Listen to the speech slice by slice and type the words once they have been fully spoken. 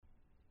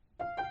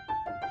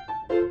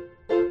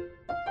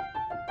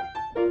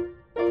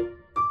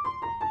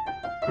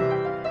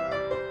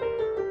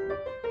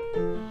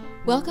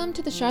Welcome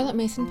to the Charlotte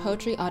Mason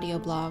Poetry audio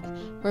blog,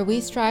 where we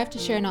strive to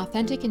share an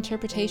authentic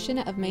interpretation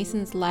of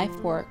Mason's life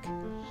work.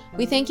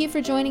 We thank you for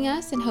joining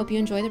us and hope you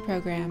enjoy the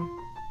program.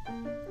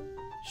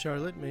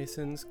 Charlotte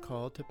Mason's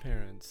Call to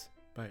Parents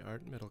by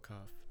Art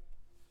Middlecoff.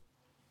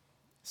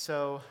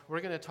 So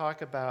we're going to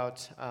talk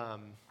about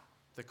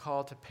the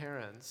call to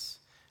parents,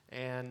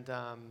 and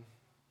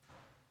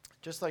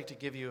just like to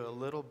give you a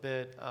little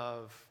bit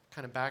of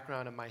kind of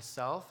background of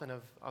myself and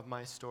of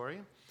my story,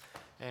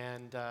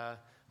 and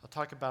I'll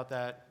talk about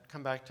that,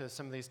 come back to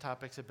some of these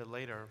topics a bit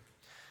later.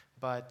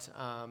 But,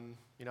 I'm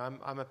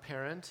a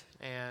parent,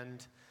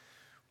 and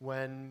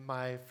when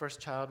my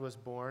first child was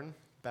born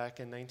back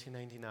in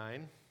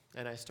 1999,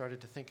 and I started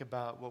to think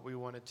about what we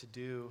wanted to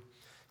do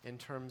in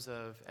terms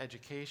of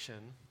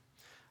education,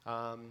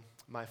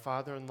 my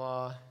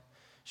father-in-law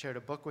shared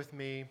a book with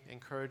me,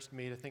 encouraged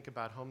me to think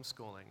about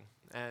homeschooling.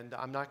 And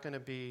I'm not going to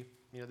be,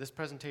 this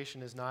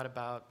presentation is not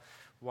about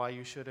why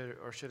you should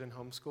or shouldn't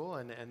homeschool,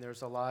 and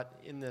there's a lot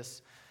in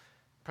this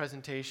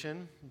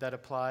presentation that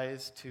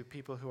applies to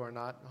people who are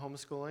not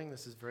homeschooling.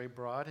 This is very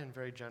broad and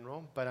very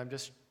general, but I'm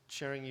just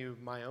sharing you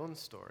my own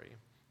story.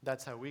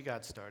 That's how we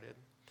got started.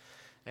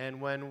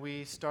 And when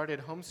we started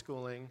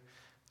homeschooling,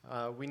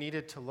 we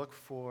needed to look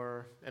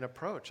for an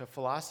approach, a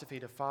philosophy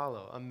to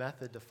follow, a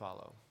method to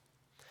follow.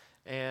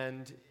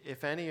 And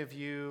if any of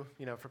you,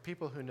 for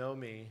people who know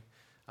me,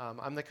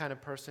 I'm the kind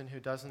of person who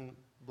doesn't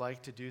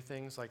like to do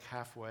things like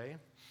halfway.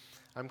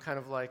 I'm kind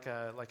of like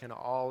an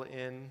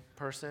all-in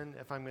person.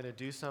 If I'm going to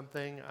do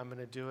something, I'm going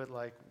to do it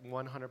like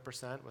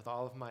 100% with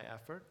all of my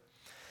effort.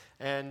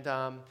 And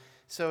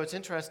so it's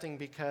interesting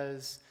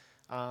because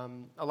a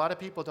lot of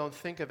people don't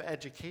think of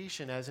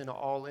education as an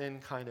all-in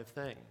kind of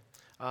thing.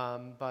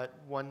 But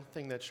one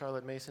thing that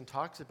Charlotte Mason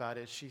talks about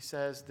is she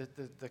says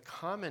that the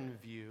common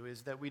view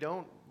is that we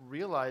don't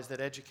realize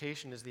that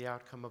education is the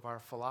outcome of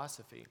our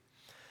philosophy.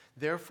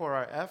 Therefore,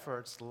 our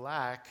efforts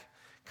lack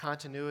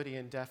continuity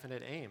and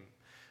definite aim.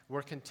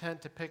 We're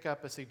content to pick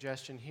up a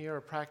suggestion here,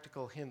 a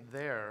practical hint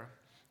there,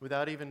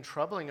 without even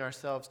troubling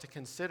ourselves to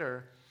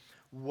consider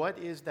what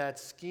is that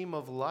scheme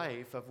of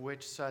life of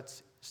which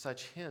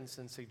such hints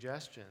and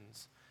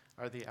suggestions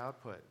are the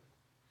output.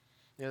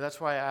 That's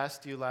why I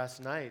asked you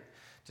last night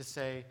to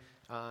say,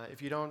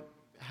 if you don't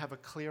have a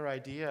clear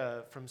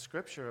idea from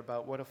Scripture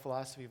about what a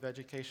philosophy of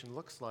education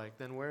looks like,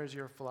 then where is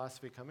your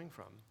philosophy coming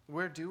from?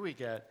 Where do we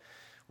get?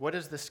 What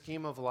is the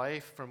scheme of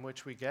life from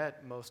which we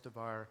get most of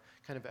our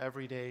kind of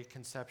everyday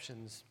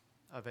conceptions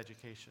of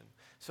education?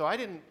 So I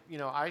didn't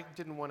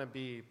want to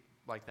be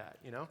like that,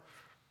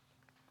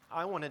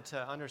 I wanted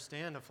to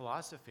understand a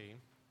philosophy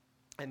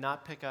and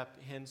not pick up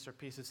hints or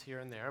pieces here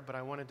and there, but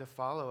I wanted to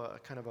follow a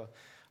kind of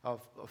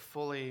a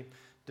fully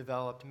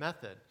developed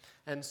method.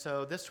 And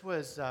so this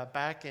was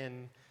back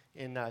in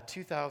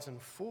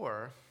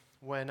 2004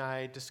 when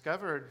I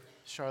discovered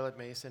Charlotte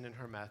Mason and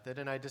her method,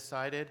 and I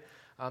decided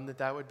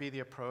that would be the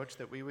approach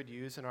that we would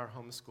use in our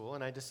homeschool.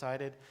 And I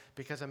decided,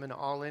 because I'm an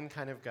all-in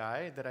kind of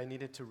guy, that I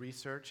needed to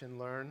research and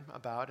learn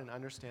about and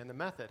understand the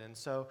method. And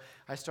so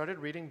I started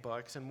reading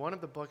books, and one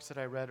of the books that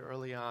I read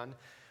early on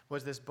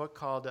was this book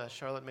called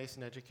Charlotte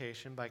Mason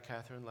Education by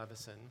Catherine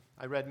Levison.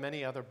 I read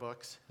many other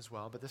books as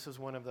well, but this was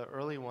one of the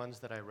early ones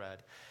that I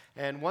read.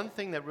 And one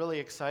thing that really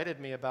excited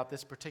me about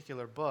this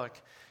particular book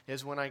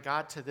is when I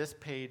got to this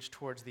page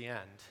towards the end.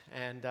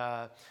 And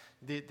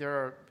there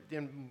are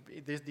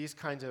these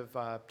kinds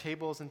of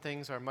tables and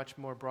things are much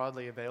more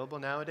broadly available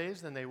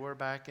nowadays than they were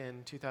back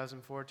in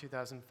 2004,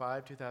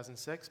 2005,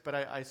 2006. But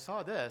I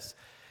saw this,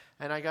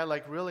 and I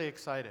got really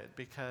excited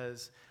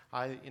because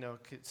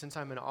since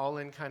I'm an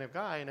all-in kind of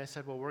guy, and I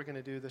said, well, we're going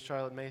to do the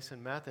Charlotte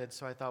Mason method.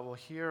 So I thought, well,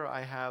 here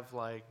I have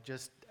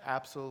just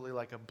absolutely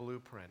a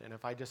blueprint. And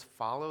if I just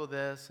follow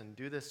this and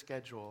do this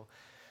schedule,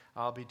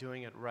 I'll be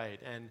doing it right.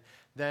 And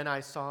then I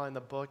saw in the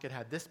book it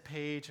had this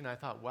page, and I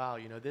thought, wow,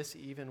 this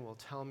even will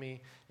tell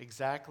me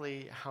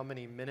exactly how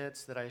many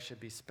minutes that I should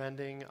be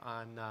spending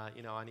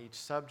on each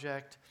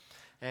subject.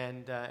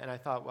 And I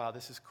thought, wow,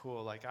 this is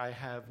cool. I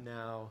have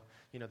now,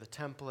 the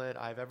template.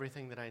 I have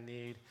everything that I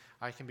need.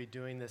 I can be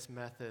doing this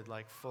method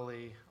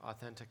fully,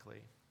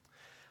 authentically.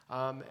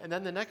 And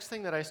then the next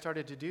thing that I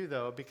started to do,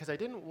 though, because I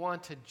didn't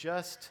want to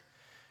just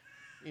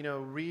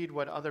read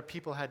what other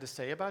people had to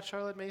say about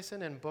Charlotte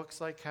Mason and books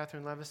like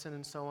Catherine Levison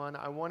and so on.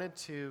 I wanted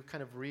to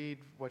kind of read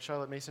what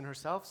Charlotte Mason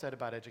herself said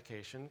about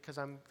education, because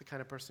I'm the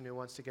kind of person who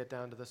wants to get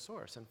down to the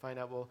source and find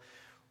out, well,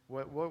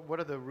 what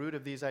are the root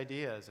of these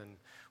ideas, and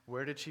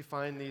where did she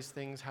find these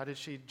things? How did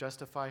she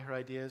justify her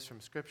ideas from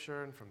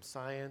Scripture and from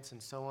science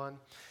and so on?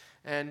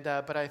 And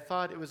but I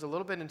thought it was a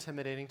little bit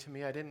intimidating to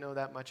me. I didn't know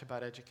that much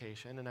about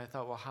education, and I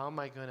thought, well, how am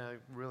I going to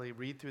really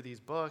read through these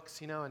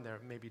books, and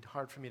they're maybe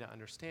hard for me to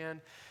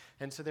understand.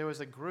 And so there was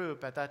a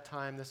group at that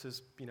time. This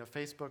was,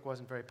 Facebook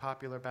wasn't very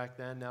popular back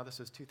then. Now this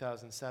was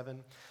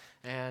 2007,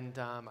 and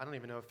I don't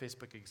even know if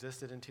Facebook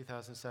existed in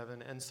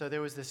 2007. And so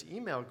there was this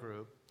email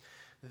group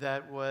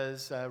that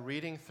was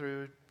reading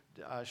through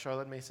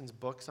Charlotte Mason's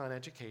books on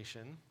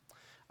education,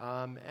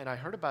 And I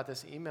heard about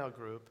this email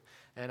group,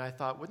 and I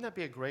thought, wouldn't that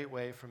be a great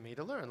way for me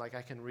to learn? Like,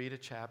 I can read a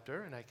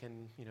chapter, and I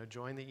can,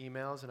 join the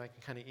emails, and I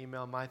can kind of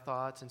email my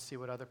thoughts and see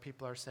what other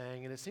people are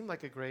saying. And it seemed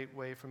like a great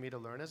way for me to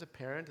learn as a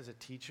parent, as a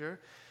teacher,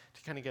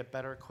 to kind of get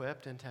better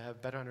equipped and to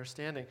have better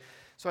understanding.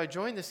 So I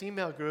joined this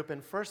email group,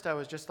 and first I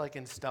was just like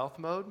in stealth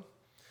mode.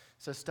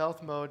 So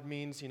stealth mode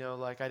means,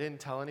 like I didn't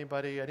tell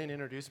anybody, I didn't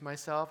introduce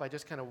myself. I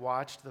just kind of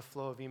watched the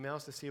flow of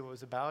emails to see what it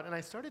was about. And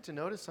I started to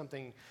notice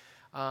something,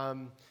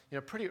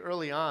 pretty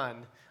early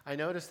on. I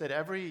noticed that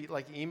every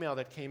email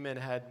that came in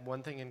had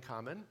one thing in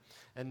common,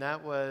 and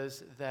that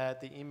was that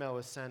the email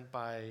was sent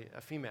by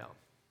a female.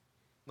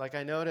 Like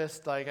I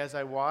noticed, as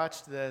I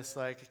watched this,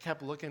 I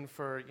kept looking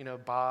for,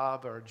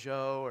 Bob or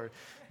Joe or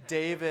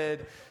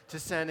David to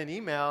send an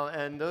email,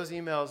 and those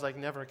emails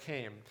never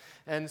came.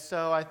 And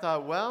so I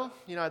thought, well,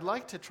 I'd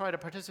like to try to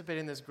participate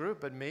in this group,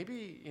 but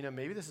maybe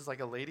this is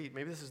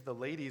maybe this is the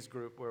ladies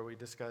group where we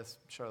discuss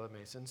Charlotte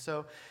Mason.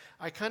 So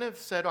I kind of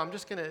said, I'm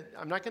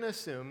not gonna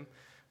assume,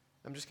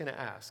 I'm just gonna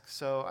ask.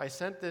 So I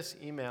sent this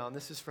email, and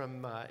this is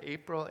from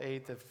April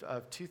 8th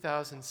of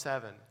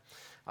 2007.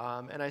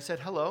 And I said,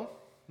 hello.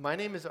 My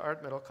name is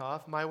Art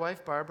Middlecoff. My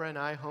wife, Barbara, and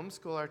I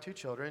homeschool our 2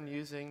 children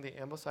using the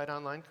Ambleside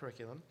online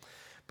curriculum.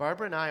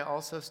 Barbara and I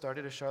also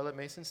started a Charlotte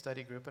Mason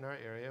study group in our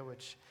area,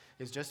 which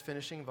is just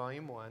finishing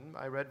Volume 1.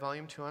 I read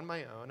Volume 2 on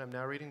my own. I'm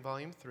now reading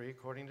Volume 3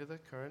 according to the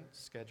current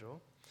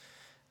schedule.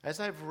 As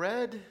I've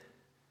read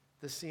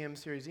the CM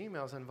series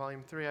emails on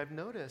Volume 3, I've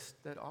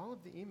noticed that all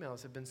of the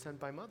emails have been sent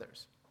by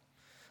mothers.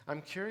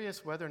 I'm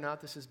curious whether or not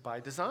this is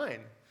by design.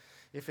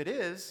 If it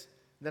is,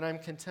 then I'm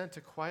content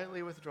to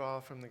quietly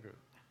withdraw from the group.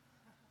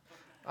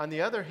 On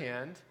the other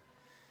hand,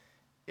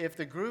 if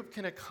the group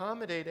can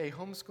accommodate a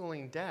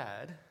homeschooling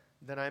dad,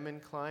 then I'm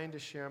inclined to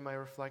share my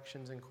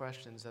reflections and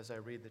questions as I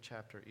read the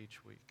chapter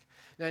each week.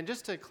 Now, and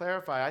just to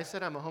clarify, I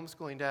said I'm a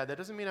homeschooling dad. That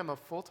doesn't mean I'm a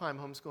full-time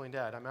homeschooling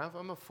dad.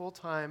 I'm a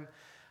full-time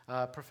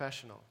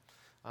professional.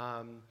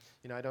 I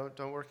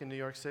don't work in New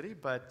York City,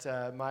 but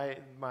my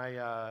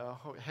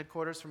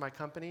headquarters for my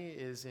company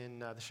is in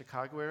the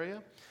Chicago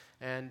area.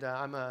 And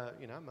I'm a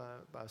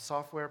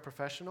software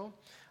professional,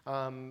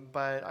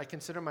 but I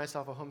consider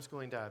myself a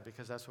homeschooling dad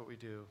because that's what we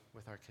do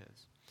with our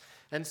kids.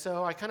 And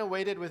so I kind of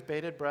waited with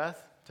bated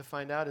breath to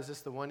find out, is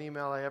this the one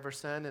email I ever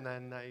send? And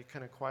then I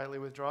kind of quietly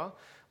withdraw.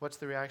 What's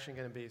the reaction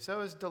going to be? So I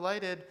was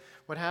delighted.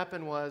 What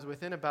happened was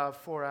within about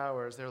 4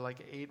 hours, there were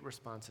 8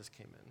 responses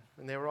came in.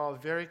 And they were all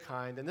very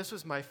kind. And this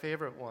was my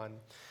favorite one.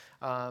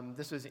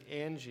 This was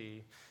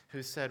Angie,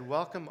 who said,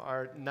 "Welcome,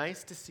 Art.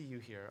 Nice to see you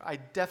here. I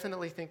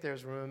definitely think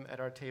there's room at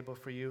our table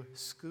for you.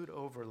 Scoot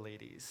over,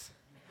 ladies."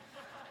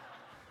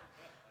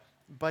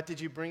 But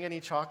did you bring any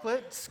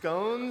chocolate?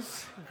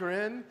 Scones?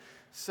 Grin?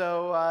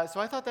 So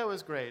I thought that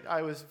was great.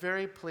 I was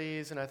very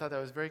pleased, and I thought that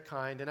was very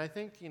kind. And I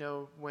think,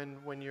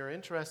 when you're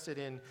interested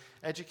in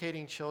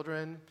educating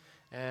children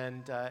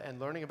and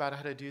learning about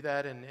how to do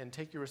that and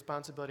take your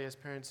responsibility as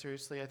parents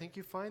seriously, I think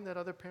you find that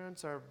other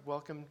parents are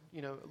welcome,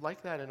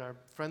 like that and are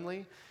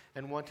friendly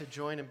and want to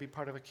join and be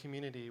part of a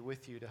community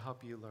with you to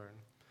help you learn.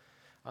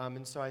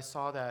 And so I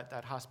saw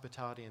that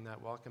hospitality and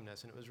that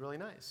welcomeness, and it was really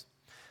nice.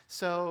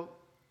 So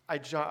I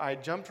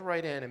jumped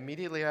right in.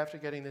 Immediately after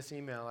getting this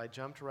email, I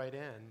jumped right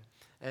in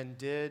and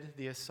did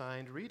the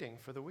assigned reading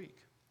for the week.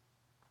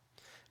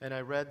 And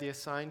I read the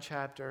assigned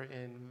chapter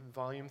in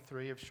Volume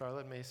 3 of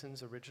Charlotte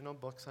Mason's original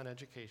books on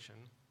education.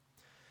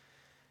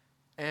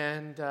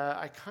 And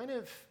I kind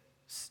of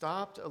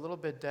stopped a little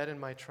bit dead in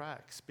my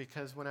tracks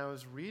because when I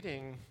was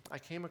reading, I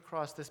came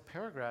across this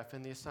paragraph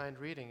in the assigned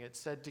reading. It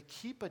said, to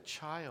keep a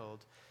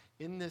child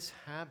in this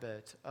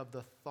habit of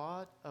the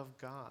thought of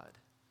God,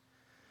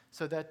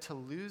 so that to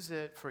lose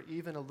it for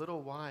even a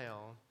little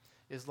while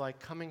is like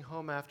coming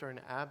home after an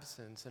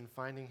absence and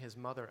finding his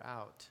mother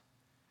out,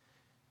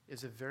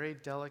 is a very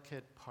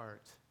delicate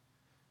part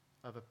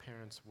of a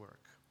parent's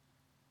work.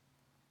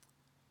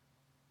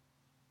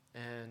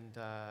 And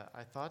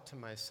I thought to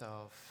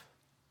myself,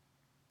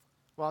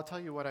 well, I'll tell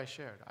you what I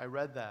shared. I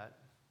read that,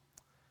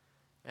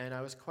 and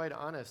I was quite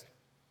honest,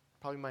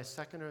 probably my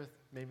second or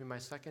maybe my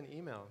second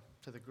email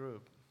to the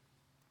group.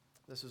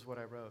 This is what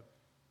I wrote.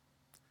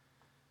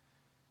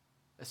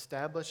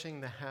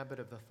 Establishing the habit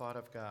of the thought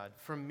of God.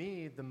 For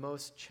me, the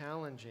most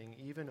challenging,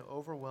 even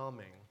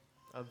overwhelming,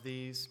 of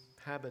these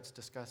habits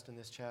discussed in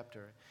this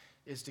chapter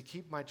is to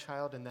keep my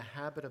child in the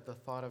habit of the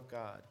thought of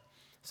God,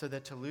 so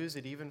that to lose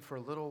it even for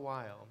a little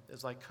while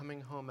is like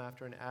coming home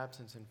after an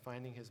absence and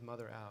finding his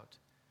mother out.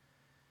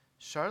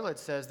 Charlotte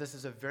says this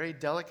is a very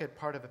delicate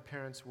part of a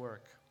parent's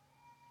work.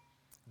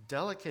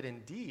 Delicate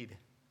indeed.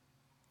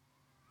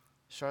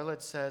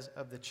 Charlotte says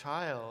of the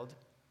child,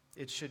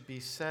 it should be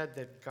said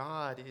that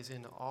God is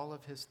in all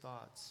of his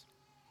thoughts.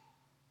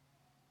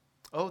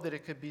 Oh, that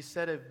it could be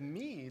said of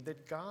me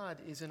that God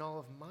is in all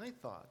of my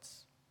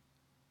thoughts.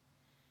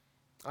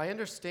 I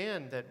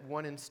understand that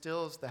one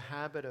instills the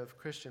habit of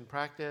Christian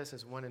practice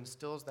as one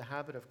instills the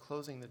habit of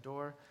closing the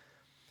door,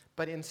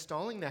 but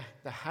installing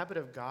the habit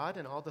of God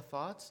in all the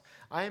thoughts,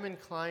 I am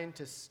inclined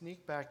to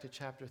sneak back to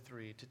chapter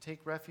 3, to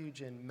take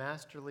refuge in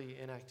masterly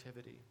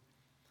inactivity.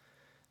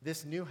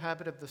 This new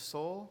habit of the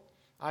soul,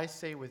 I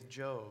say with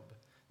Job,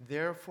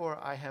 therefore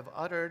I have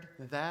uttered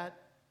that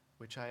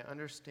which I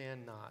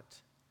understand not,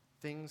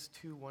 things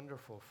too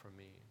wonderful for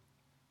me,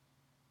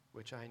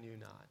 which I knew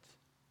not.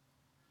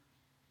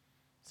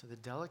 So the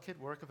delicate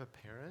work of a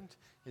parent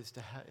is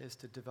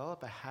to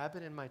develop a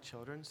habit in my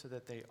children so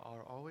that they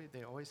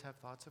always have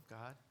thoughts of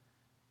God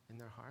in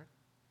their heart.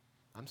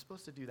 I'm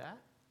supposed to do that?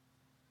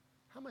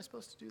 How am I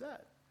supposed to do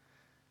that?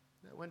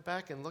 I went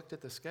back and looked at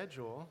the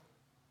schedule,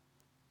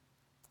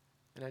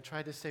 and I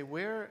tried to say,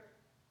 where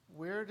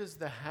does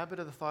the habit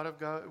of the thought of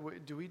God,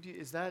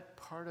 is that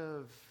part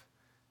of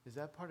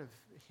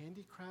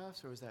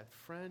handicrafts, or is that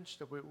French?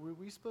 Were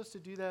we supposed to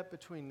do that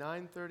between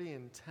 9:30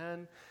 and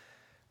 10?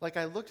 Like,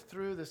 I looked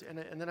through this, and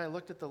then I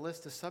looked at the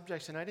list of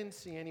subjects, and I didn't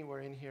see anywhere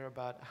in here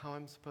about how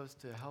I'm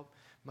supposed to help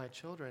my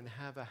children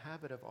have a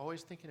habit of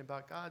always thinking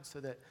about God,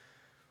 so that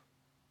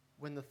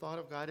when the thought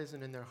of God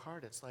isn't in their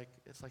heart, it's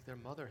like their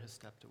mother has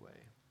stepped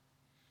away.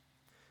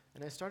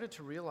 And I started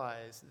to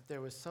realize that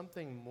there was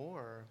something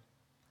more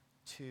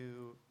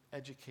to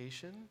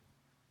education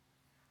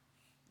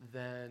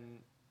than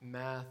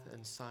math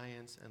and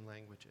science and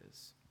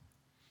languages.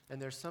 And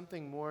there's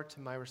something more to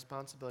my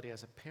responsibility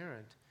as a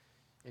parent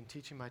in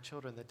teaching my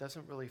children that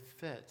doesn't really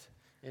fit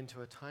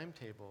into a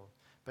timetable,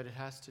 but it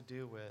has to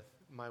do with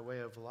my way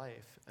of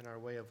life and our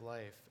way of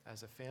life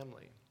as a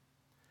family.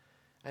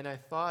 And I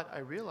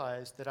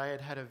realized that I had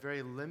had a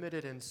very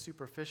limited and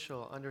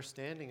superficial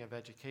understanding of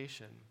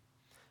education,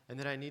 and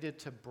that I needed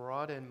to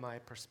broaden my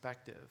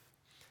perspective.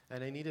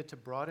 And I needed to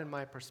broaden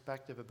my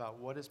perspective about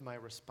what is my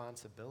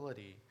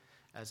responsibility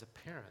as a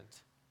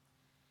parent.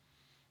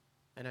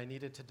 And I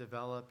needed to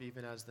develop,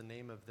 even as the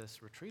name of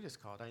this retreat is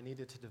called, I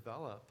needed to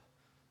develop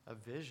a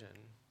vision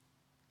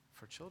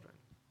for children.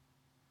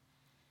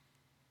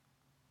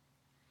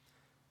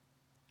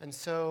 And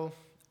so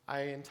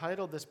I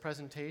entitled this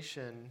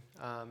presentation,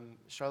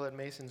 Charlotte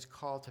Mason's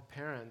Call to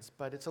Parents,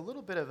 but it's a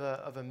little bit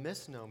of a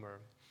misnomer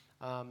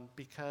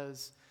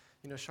because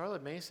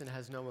Charlotte Mason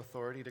has no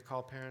authority to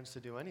call parents to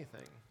do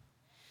anything.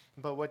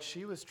 But what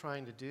she was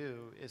trying to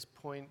do is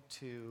point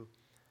to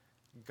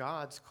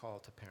God's call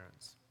to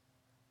parents,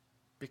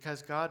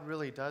 because God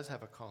really does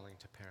have a calling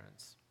to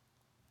parents.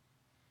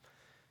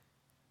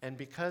 And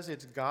because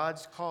it's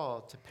God's call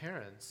to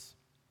parents,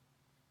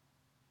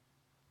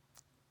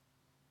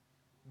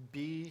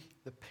 be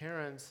the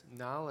parent's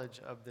knowledge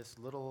of this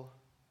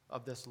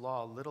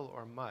law, little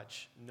or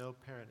much, no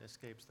parent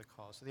escapes the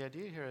call. So the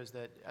idea here is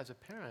that as a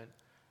parent,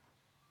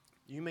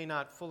 you may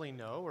not fully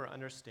know or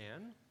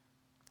understand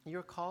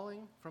your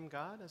calling from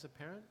God as a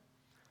parent,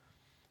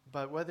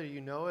 but whether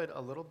you know it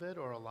a little bit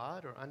or a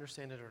lot or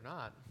understand it or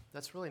not,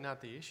 that's really not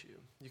the issue.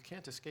 You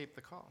can't escape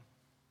the call.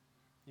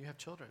 You have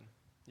children.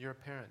 You're a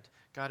parent.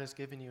 God has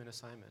given you an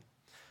assignment.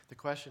 The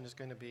question is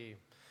going to be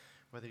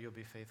whether you'll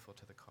be faithful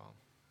to the call.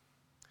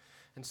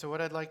 And so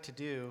what I'd like to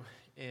do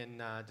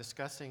in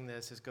discussing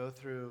this is go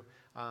through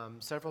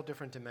several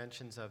different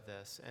dimensions of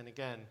this. And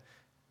again,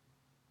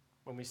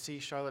 when we see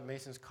Charlotte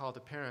Mason's call to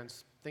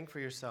parents, think for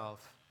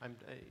yourself. I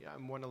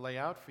want to lay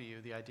out for you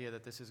the idea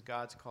that this is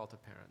God's call to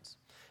parents.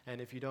 And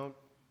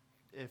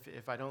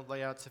if I don't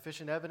lay out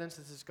sufficient evidence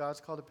this is God's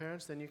call to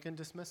parents, then you can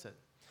dismiss it.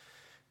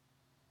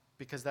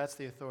 Because that's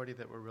the authority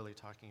that we're really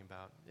talking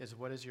about, is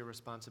what is your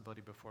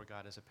responsibility before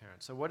God as a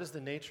parent. So what is the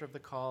nature of the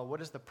call?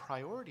 What is the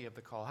priority of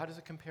the call? How does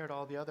it compare to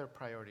all the other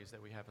priorities that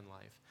we have in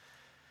life?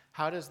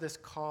 How does this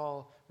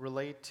call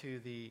relate to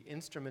the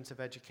instruments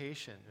of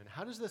education? And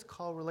how does this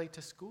call relate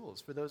to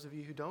schools? For those of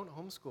you who don't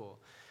homeschool,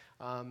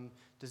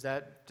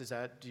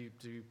 do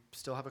you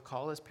still have a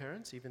call as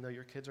parents, even though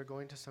your kids are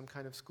going to some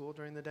kind of school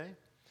during the day?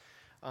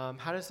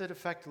 How does it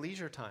affect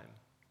leisure time?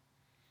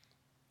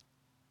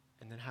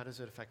 And then how does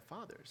it affect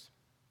fathers?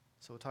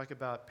 So we'll talk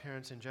about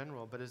parents in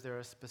general, but is there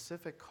a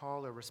specific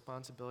call or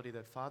responsibility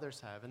that fathers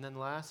have? And then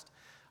last,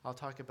 I'll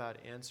talk about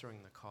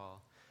answering the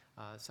call,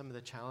 some of the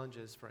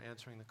challenges for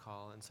answering the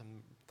call, and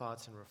some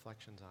thoughts and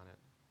reflections on it.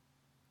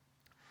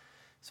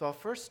 So I'll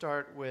first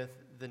start with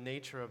the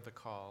nature of the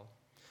call.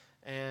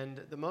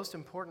 And the most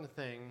important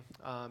thing,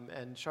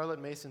 and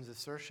Charlotte Mason's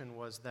assertion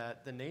was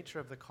that the nature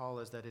of the call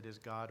is that it is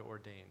God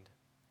ordained.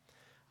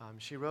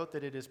 She wrote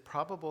that it is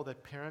probable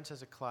that parents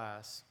as a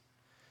class,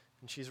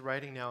 and she's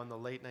writing now in the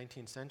late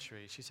 19th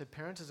century, she said,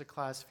 parents as a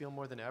class feel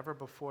more than ever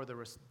before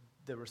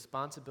the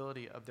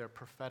responsibility of their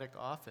prophetic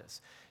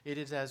office. It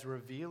is as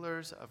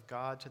revealers of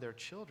God to their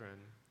children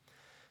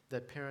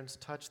that parents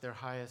touch their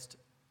highest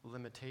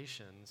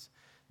limitations.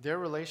 Their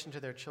relation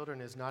to their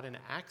children is not an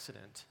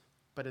accident,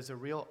 but is a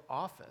real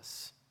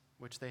office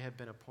which they have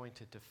been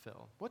appointed to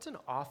fill. What's an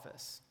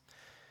office?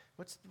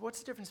 What's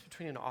the difference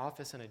between an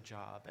office and a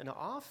job? An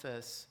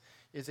office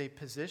is a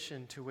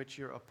position to which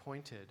you're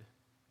appointed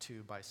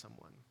to by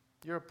someone.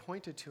 You're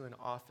appointed to an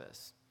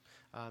office.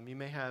 You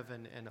may have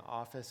an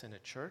office in a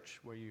church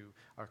where you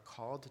are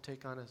called to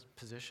take on a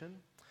position.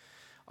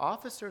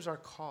 Officers are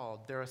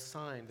called, they're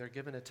assigned, they're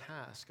given a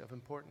task of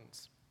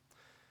importance.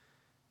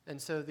 And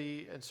so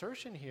the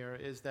assertion here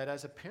is that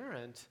as a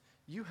parent,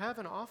 you have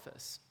an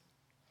office.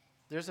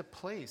 There's a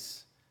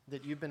place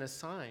that you've been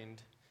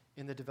assigned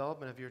in the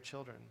development of your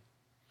children.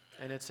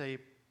 And it's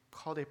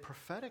called a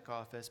prophetic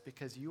office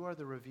because you are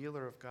the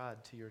revealer of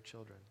God to your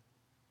children.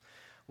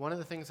 One of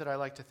the things that I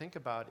like to think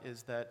about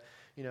is that,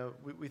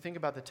 we think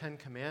about the Ten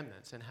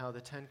Commandments and how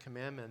the Ten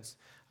Commandments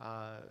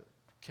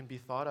can be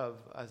thought of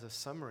as a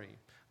summary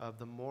of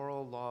the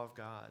moral law of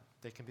God.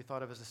 They can be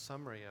thought of as a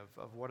summary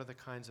of what are the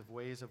kinds of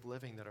ways of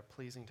living that are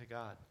pleasing to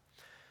God.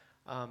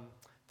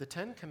 The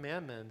Ten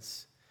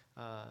Commandments,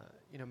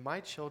 my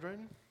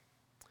children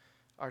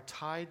are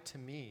tied to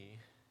me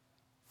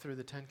through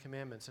the Ten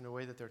Commandments in a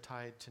way that they're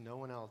tied to no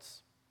one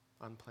else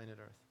on planet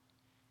Earth.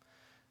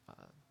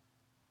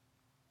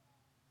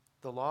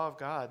 The law of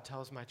God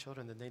tells my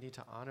children that they need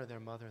to honor their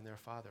mother and their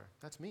father.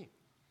 That's me.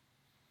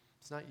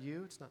 It's not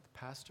you. It's not the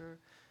pastor.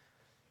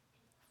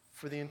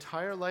 For the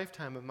entire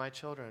lifetime of my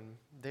children,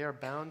 they are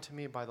bound to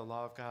me by the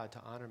law of God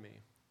to honor me.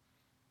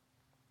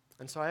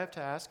 And so I have to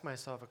ask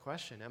myself a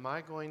question. Am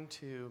I going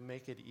to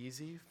make it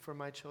easy for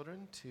my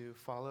children to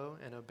follow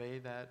and obey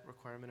that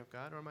requirement of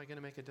God, or am I going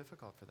to make it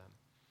difficult for them?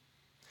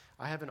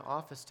 I have an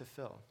office to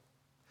fill.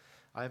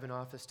 I have an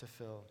office to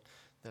fill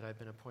that I've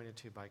been appointed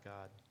to by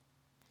God.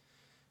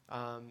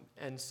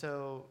 And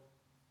so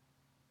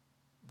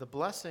the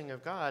blessing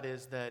of God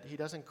is that he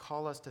doesn't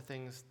call us to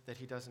things that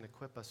he doesn't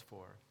equip us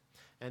for.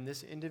 And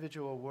this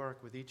individual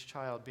work with each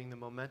child being the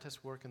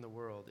momentous work in the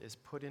world is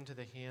put into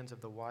the hands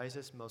of the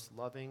wisest, most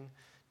loving,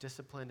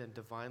 disciplined, and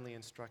divinely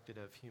instructed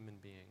of human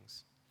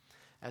beings.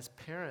 As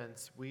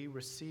parents, we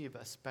receive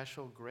a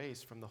special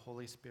grace from the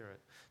Holy Spirit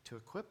to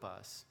equip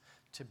us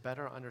to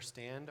better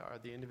understand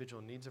the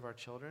individual needs of our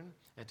children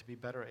and to be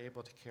better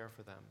able to care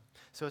for them.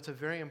 So it's a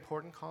very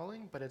important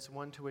calling, but it's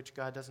one to which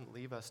God doesn't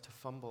leave us to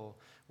fumble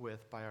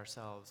with by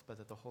ourselves, but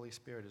that the Holy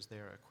Spirit is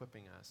there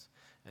equipping us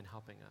and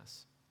helping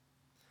us.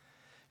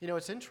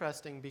 It's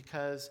interesting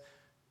because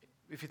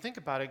if you think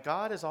about it,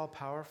 God is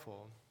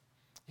all-powerful.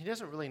 He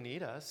doesn't really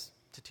need us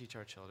to teach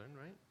our children,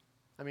 right?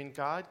 I mean,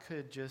 God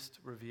could just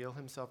reveal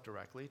himself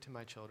directly to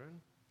my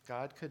children.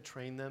 God could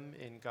train them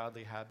in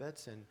godly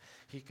habits, and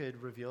he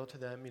could reveal to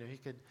them, he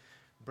could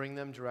bring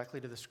them directly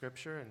to the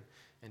Scripture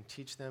and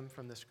teach them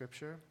from the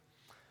Scripture.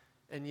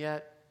 And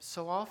yet,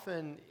 so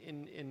often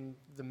in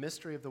the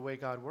mystery of the way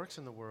God works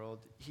in the world,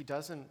 he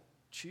doesn't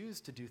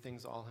choose to do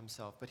things all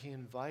himself, but he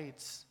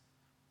invites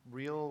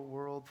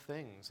real-world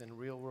things and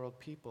real-world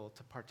people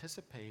to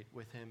participate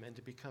with him and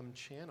to become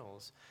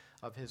channels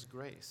of his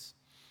grace.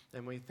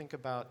 And when we think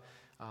about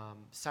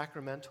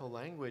sacramental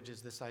language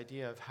is this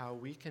idea of how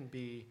we can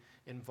be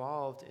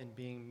involved in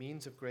being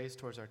means of grace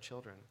towards our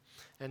children.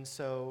 And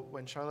so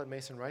when Charlotte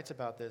Mason writes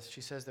about this, she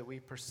says that we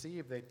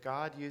perceive that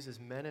God uses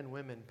men and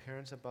women,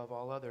 parents above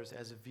all others,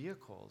 as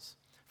vehicles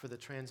for the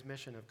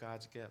transmission of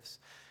God's gifts.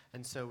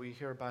 And so we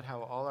hear about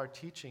how all our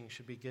teaching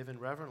should be given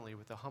reverently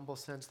with the humble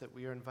sense that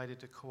we are invited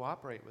to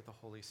cooperate with the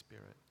Holy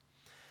Spirit.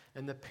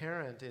 And the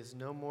parent is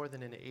no more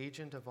than an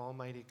agent of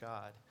Almighty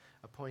God,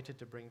 appointed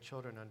to bring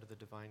children under the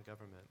divine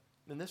government.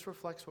 And this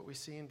reflects what we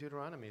see in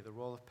Deuteronomy, the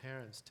role of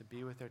parents to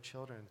be with their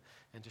children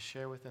and to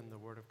share with them the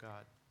Word of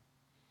God.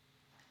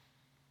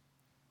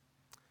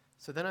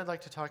 So then I'd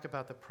like to talk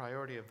about the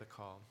priority of the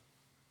call.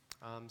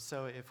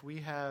 So if we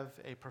have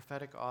a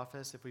prophetic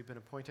office, if we've been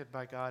appointed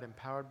by God,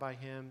 empowered by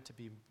him to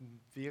be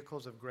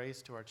vehicles of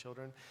grace to our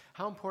children,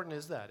 how important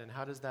is that? And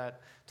how does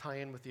that tie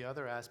in with the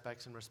other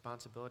aspects and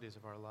responsibilities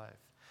of our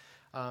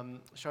life?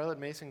 Charlotte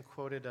Mason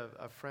quoted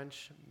a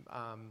French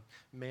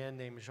man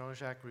named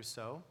Jean-Jacques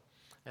Rousseau.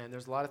 And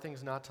there's a lot of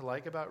things not to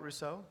like about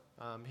Rousseau.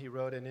 He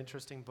wrote an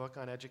interesting book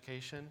on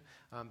education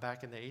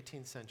back in the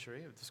 18th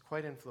century. It was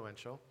quite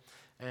influential.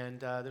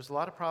 And there's a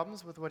lot of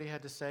problems with what he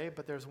had to say,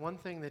 but there's one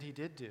thing that he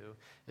did do,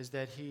 is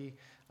that he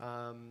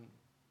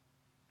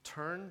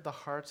turned the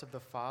hearts of the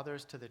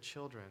fathers to the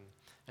children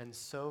and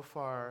so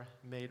far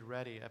made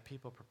ready a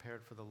people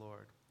prepared for the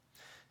Lord.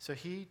 So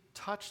he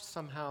touched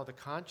somehow the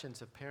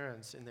conscience of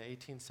parents in the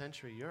 18th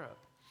century Europe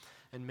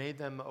and made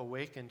them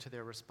awaken to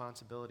their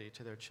responsibility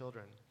to their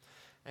children.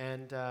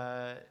 And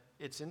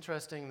it's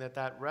interesting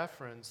that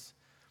reference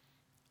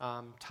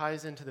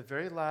ties into the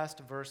very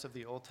last verse of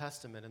the Old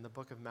Testament in the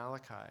book of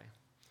Malachi,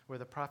 where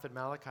the prophet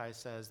Malachi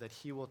says that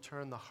he will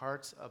turn the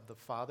hearts of the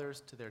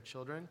fathers to their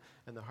children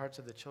and the hearts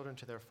of the children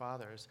to their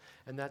fathers.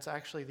 And that's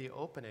actually the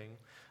opening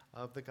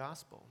of the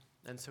gospel.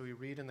 And so we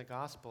read in the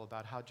gospel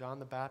about how John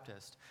the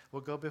Baptist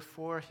will go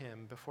before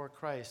him, before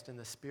Christ, in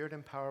the spirit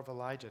and power of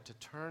Elijah to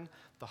turn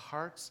the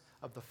hearts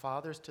of the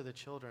fathers to the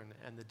children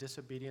and the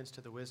disobedience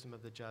to the wisdom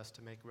of the just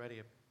to make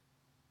ready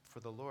for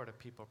the Lord a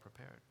people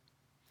prepared.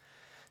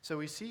 So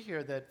we see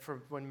here that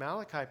when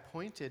Malachi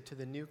pointed to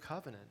the new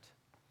covenant,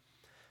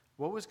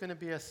 what was going to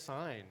be a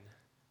sign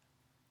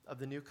of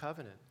the new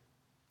covenant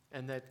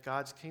and that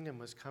God's kingdom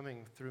was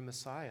coming through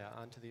Messiah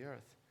onto the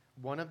earth?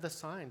 One of the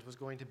signs was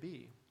going to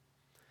be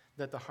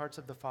that the hearts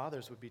of the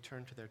fathers would be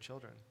turned to their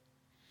children.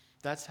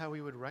 That's how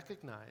we would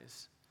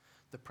recognize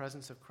the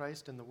presence of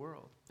Christ in the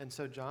world. And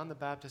so John the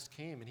Baptist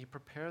came and he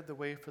prepared the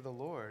way for the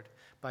Lord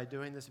by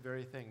doing this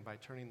very thing, by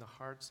turning the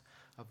hearts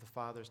of the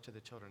fathers to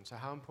the children. So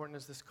how important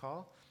is this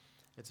call?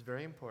 It's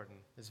very important.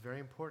 It's very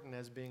important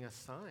as being a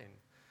sign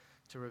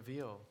to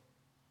reveal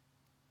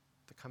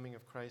the coming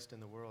of Christ in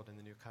the world in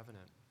the new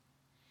covenant.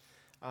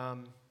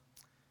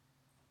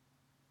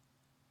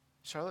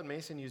 Charlotte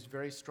Mason used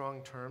very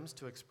strong terms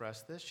to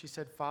express this. She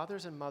said,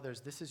 "Fathers and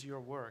mothers, this is your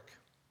work,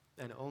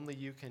 and only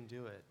you can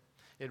do it.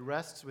 It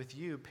rests with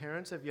you,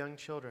 parents of young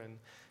children,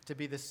 to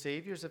be the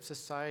saviors of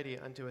society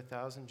unto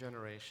 1,000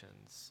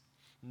 generations.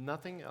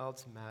 Nothing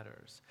else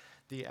matters.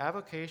 The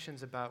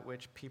avocations about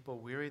which people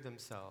weary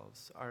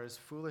themselves are as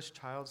foolish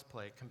child's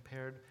play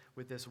compared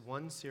with this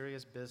one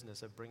serious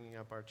business of bringing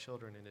up our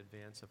children in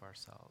advance of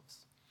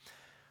ourselves."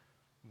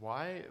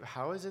 Why?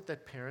 How is it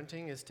that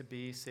parenting is to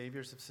be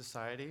saviors of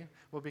society?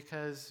 Well,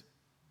 because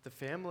the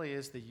family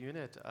is the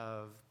unit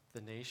of the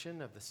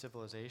nation, of the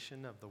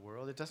civilization, of the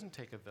world. It doesn't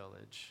take a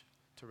village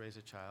to raise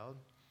a child.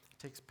 It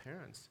takes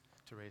parents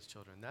to raise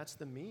children. That's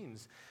the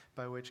means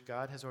by which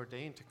God has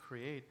ordained to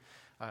create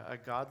a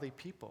godly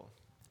people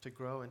to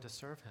grow and to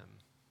serve him.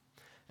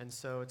 And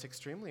so it's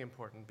extremely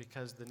important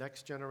because the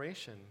next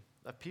generation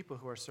of people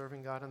who are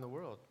serving God in the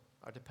world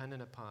are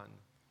dependent upon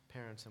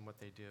parents and what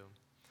they do.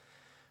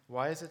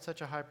 Why is it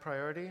such a high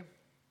priority?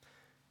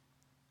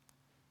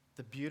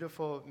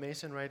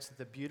 Mason writes that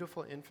the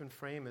beautiful infant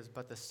frame is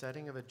but the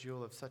setting of a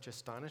jewel of such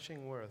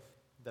astonishing worth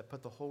that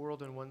put the whole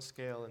world in one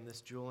scale and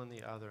this jewel in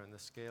the other, and the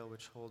scale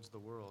which holds the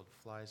world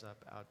flies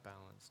up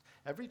outbalanced.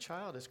 Every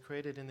child is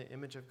created in the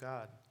image of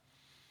God.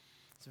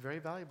 It's very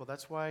valuable.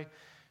 That's why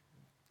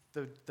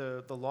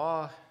the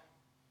law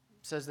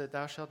says that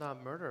thou shalt not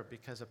murder,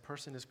 because a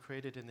person is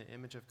created in the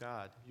image of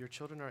God. Your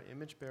children are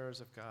image bearers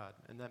of God,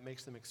 and that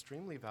makes them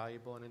extremely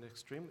valuable and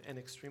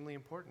extremely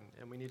important,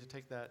 and we need to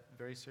take that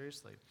very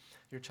seriously.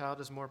 Your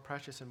child is more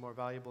precious and more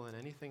valuable than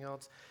anything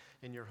else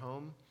in your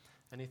home,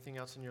 anything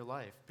else in your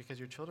life, because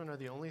your children are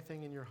the only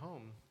thing in your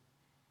home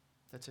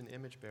that's an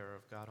image bearer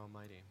of God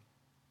Almighty.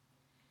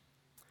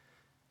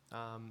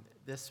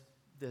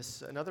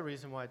 Another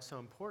reason why it's so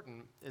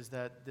important is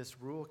that this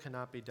rule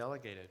cannot be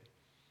delegated.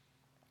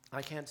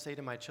 I can't say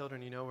to my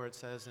children, where it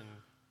says in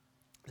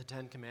the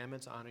Ten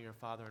Commandments, honor your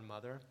father and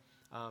mother.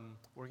 I'm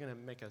going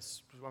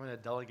to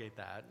delegate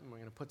that, and we're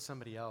going to put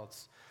somebody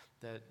else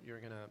that you're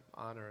going to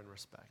honor and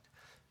respect.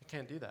 You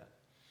can't do that.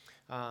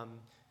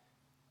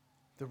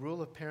 The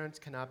rule of parents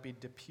cannot be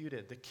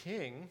deputed. The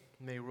king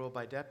may rule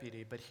by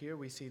deputy, but here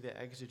we see the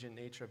exigent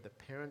nature of the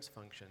parent's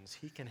functions.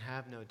 He can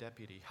have no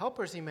deputy.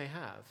 Helpers he may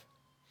have,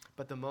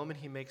 but the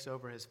moment he makes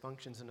over his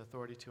functions and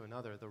authority to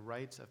another, the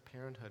rights of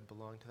parenthood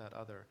belong to that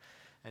other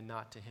and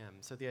not to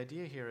him. So the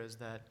idea here is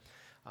that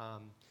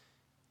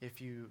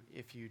if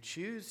you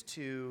choose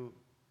to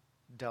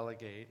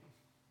delegate,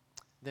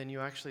 then you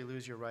actually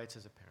lose your rights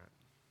as a parent.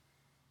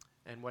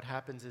 And what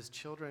happens is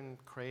children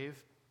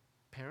crave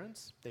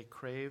parents. They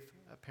crave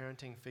a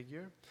parenting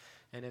figure.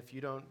 And if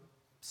you don't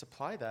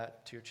supply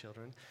that to your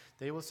children,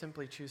 they will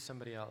simply choose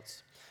somebody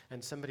else.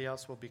 And somebody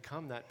else will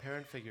become that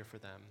parent figure for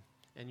them.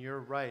 And your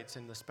rights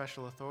and the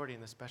special authority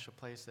and the special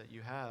place that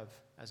you have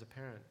as a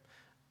parent,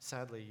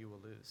 sadly, you will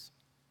lose.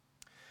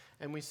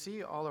 And we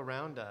see all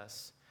around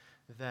us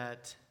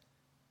that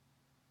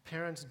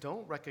parents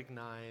don't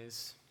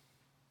recognize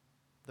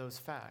those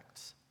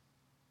facts.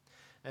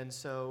 And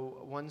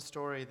so one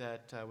story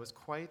that was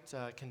quite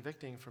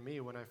convicting for me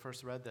when I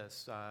first read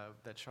this,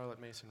 that Charlotte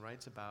Mason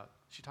writes about,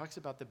 she talks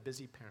about the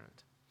busy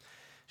parent.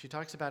 She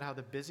talks about how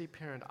the busy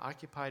parent,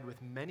 occupied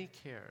with many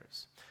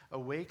cares,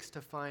 awakes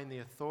to find the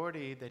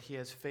authority that he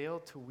has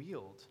failed to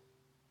wield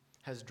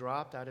has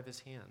dropped out of his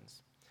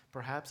hands,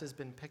 perhaps has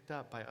been picked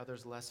up by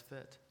others less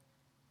fit.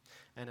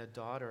 And a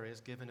daughter is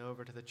given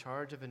over to the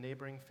charge of a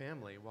neighboring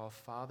family while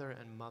father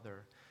and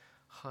mother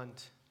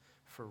hunt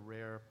for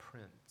rare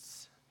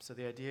prints. So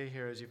the idea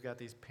here is you've got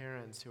these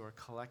parents who are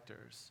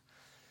collectors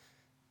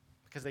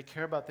because they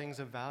care about things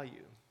of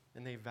value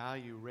and they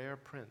value rare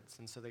prints.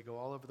 And so they go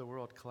all over the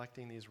world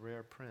collecting these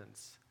rare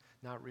prints,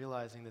 not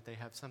realizing that they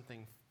have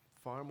something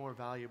far more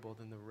valuable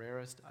than the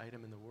rarest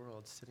item in the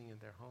world sitting in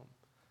their home.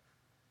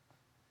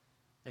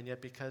 And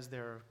yet because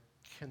they're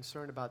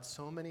concerned about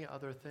so many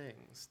other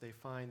things, they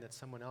find that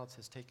someone else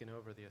has taken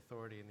over the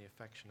authority and the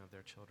affection of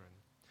their children.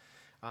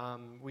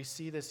 We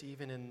see this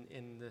even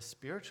in the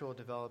spiritual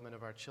development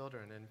of our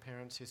children, and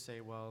parents who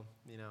say, well,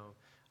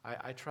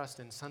 I trust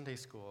in Sunday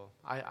school.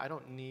 I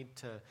don't need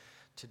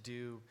to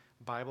do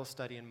Bible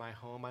study in my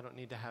home. I don't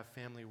need to have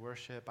family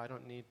worship. I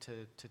don't need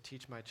to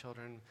teach my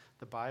children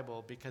the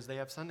Bible because they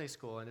have Sunday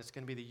school, and it's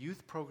going to be the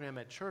youth program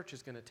at church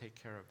is going to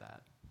take care of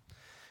that.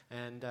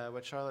 And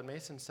what Charlotte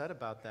Mason said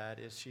about that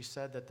is she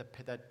said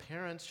that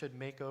parents should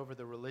make over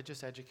the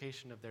religious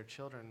education of their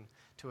children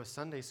to a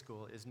Sunday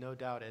school is no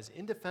doubt as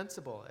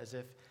indefensible as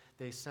if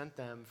they sent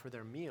them for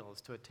their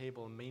meals to a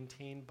table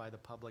maintained by the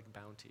public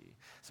bounty.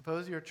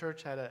 Suppose your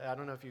church had I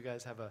don't know if you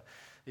guys have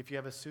if you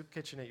have a soup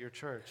kitchen at your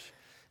church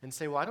and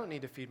say, well, I don't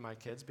need to feed my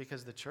kids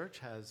because the church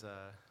has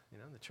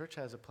the church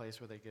has a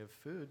place where they give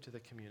food to the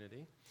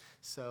community.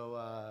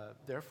 So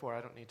therefore,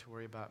 I don't need to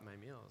worry about my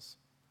meals.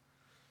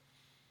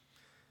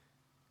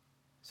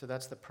 So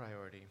that's the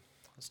priority.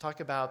 Let's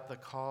talk about the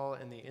call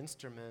and the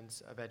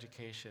instruments of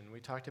education. We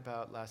talked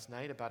about last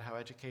night about how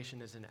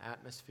education is an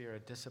atmosphere, a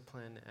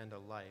discipline, and a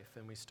life.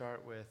 And we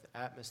start with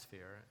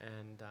atmosphere.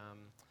 And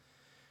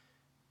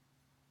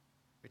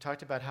we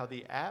talked about how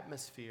the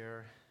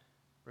atmosphere,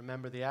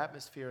 remember, the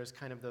atmosphere is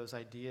kind of those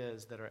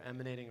ideas that are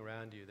emanating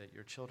around you that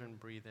your children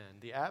breathe in.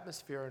 The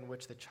atmosphere in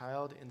which the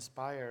child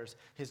inspires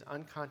his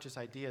unconscious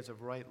ideas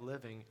of right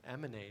living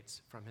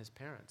emanates from his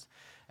parents.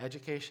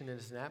 Education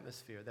is an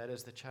atmosphere. That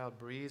is, the child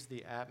breathes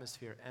the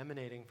atmosphere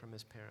emanating from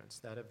his parents,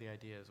 that of the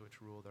ideas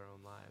which rule their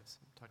own lives.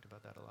 We talked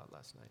about that a lot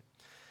last night.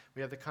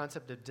 We have the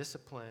concept of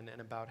discipline and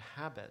about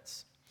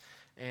habits.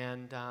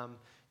 And,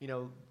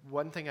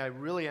 one thing I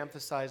really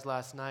emphasized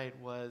last night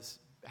was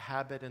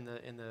habit in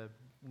the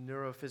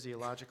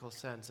neurophysiological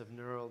sense of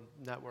neural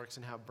networks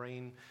and how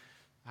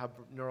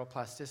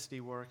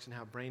neuroplasticity works and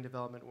how brain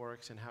development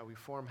works and how we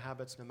form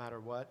habits no matter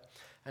what.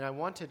 And I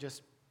want to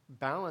just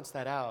balance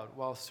that out.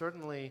 While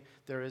certainly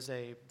there is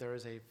a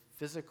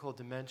physical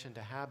dimension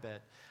to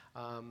habit,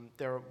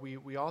 there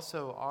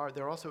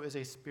also is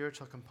a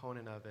spiritual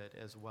component of it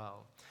as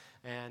well.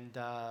 And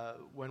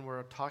when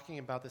we're talking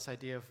about this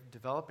idea of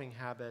developing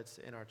habits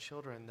in our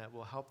children that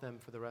will help them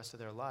for the rest of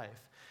their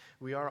life,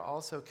 we are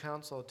also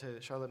counseled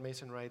to, Charlotte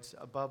Mason writes,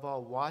 above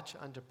all, watch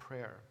unto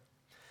prayer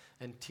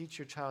and teach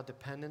your child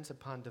dependence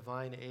upon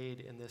divine aid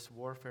in this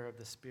warfare of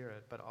the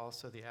spirit, but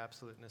also the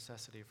absolute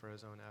necessity for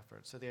his own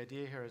effort. So the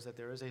idea here is that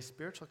there is a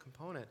spiritual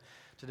component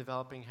to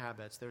developing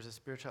habits. There's a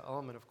spiritual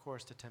element, of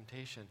course, to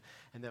temptation,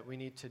 and that we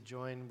need to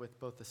join with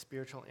both the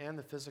spiritual and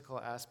the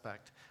physical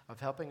aspect of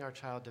helping our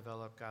child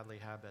develop godly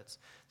habits.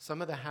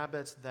 Some of the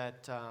habits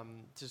that,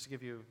 just to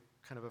give you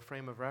kind of a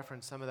frame of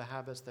reference, some of the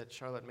habits that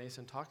Charlotte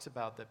Mason talks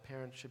about that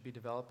parents should be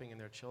developing in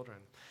their children.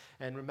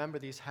 And remember,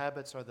 these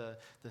habits are the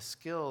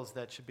skills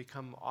that should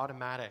become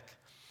automatic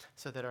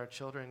so that our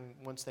children,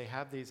 once they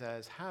have these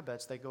as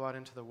habits, they go out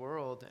into the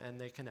world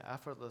and they can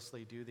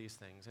effortlessly do these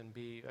things and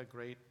be a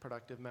great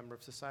productive member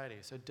of society.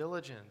 So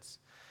diligence,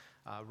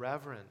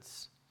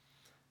 reverence,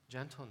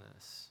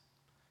 gentleness,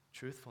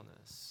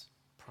 truthfulness,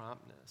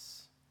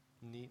 promptness,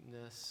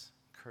 neatness,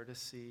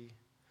 courtesy.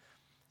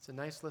 It's a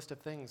nice list of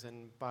things,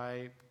 and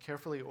by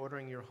carefully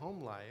ordering your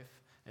home life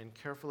and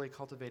carefully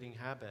cultivating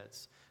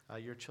habits,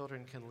 your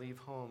children can leave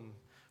home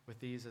with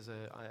these as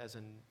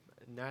a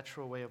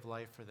natural way of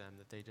life for them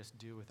that they just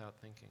do without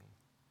thinking.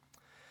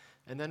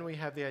 And then we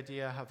have the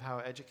idea of how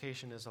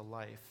education is a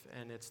life,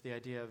 and it's the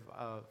idea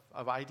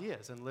of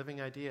ideas and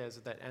living ideas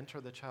that enter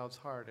the child's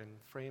heart and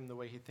frame the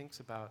way he thinks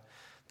about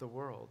the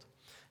world.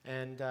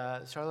 And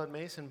Charlotte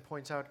Mason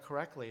points out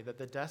correctly that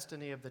the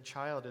destiny of the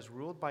child is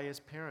ruled by his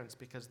parents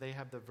because they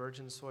have the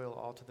virgin soil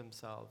all to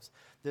themselves.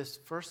 This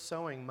first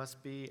sowing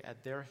must be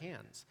at their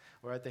hands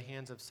or at the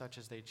hands of such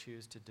as they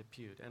choose to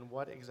depute. And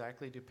what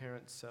exactly do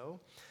parents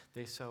sow?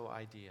 They sow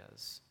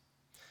ideas.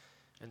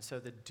 And so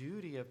the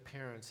duty of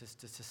parents is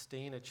to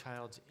sustain a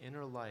child's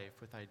inner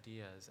life with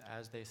ideas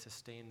as they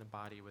sustain the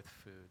body with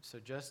food. So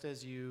just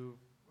as you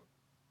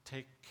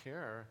take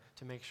care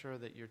to make sure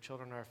that your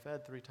children are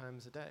fed 3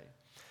 times a day,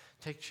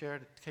 take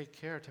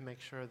care to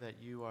make sure that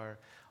you are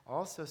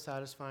also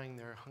satisfying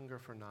their hunger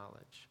for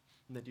knowledge,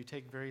 and that you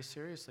take very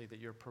seriously that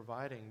you're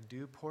providing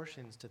due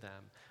portions to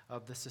them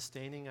of the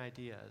sustaining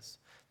ideas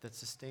that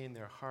sustain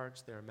their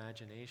hearts, their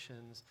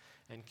imaginations,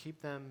 and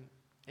keep them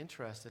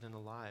interested and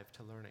alive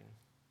to learning.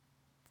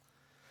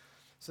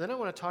 So then I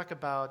want to talk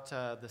about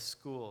the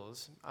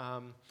schools.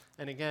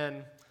 And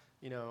again,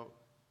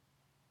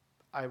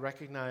 I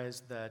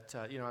recognize that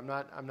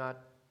I'm not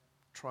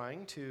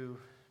trying to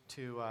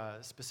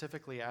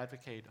specifically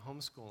advocate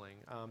homeschooling.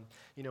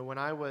 When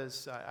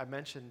I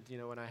mentioned,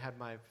 when I had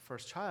my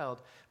first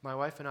child, my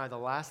wife and I, the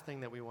last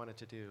thing that we wanted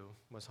to do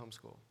was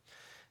homeschool.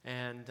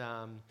 And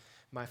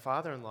my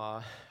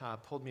father-in-law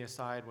pulled me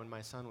aside when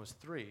my son was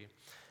 3.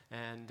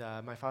 And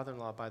my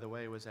father-in-law, by the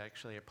way, was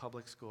actually a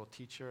public school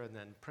teacher and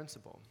then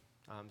principal.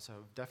 So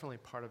definitely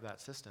part of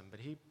that system. But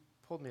he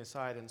pulled me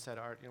aside and said,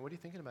 Art, what are you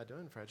thinking about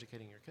doing for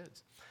educating your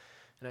kids?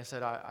 And I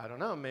said, I don't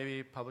know,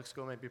 maybe public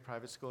school, maybe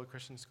private school,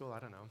 Christian school, I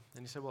don't know.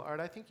 And he said, well,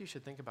 Art, I think you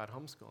should think about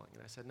homeschooling.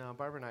 And I said, no,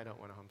 Barbara and I don't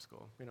want to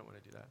homeschool. We don't want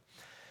to do that.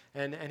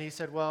 And he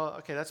said, well,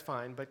 okay, that's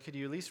fine, but could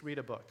you at least read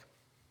a book?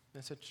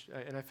 And I said,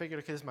 and I figured,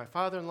 okay, this is my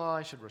father-in-law,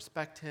 I should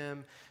respect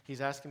him.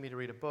 He's asking me to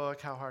read a book,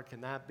 how hard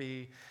can that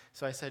be?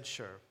 So I said,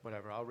 sure,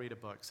 whatever, I'll read a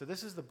book. So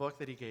this is the book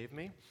that he gave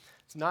me.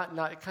 It's not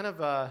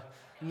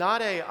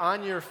a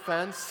on your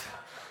fence,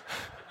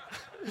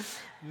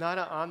 not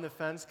an on the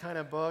fence kind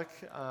of book.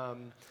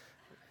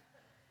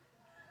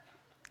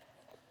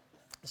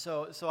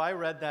 So I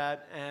read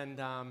that, and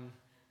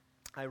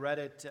I read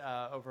it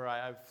I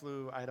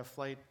had a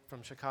flight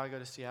from Chicago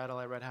to Seattle.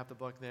 I read half the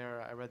book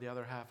there. I read the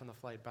other half on the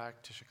flight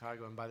back to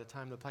Chicago, and by the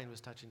time the plane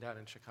was touching down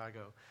in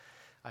Chicago,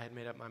 I had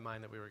made up my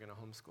mind that we were going to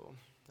homeschool.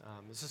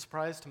 It's a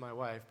surprise to my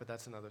wife, but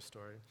that's another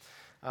story.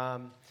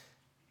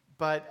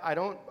 But I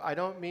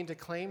don't mean to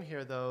claim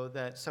here, though,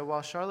 that so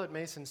while Charlotte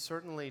Mason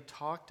certainly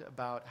talked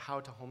about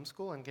how to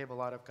homeschool and gave a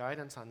lot of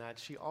guidance on that,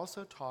 she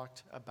also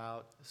talked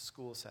about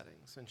school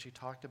settings. And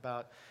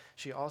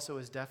she also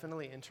is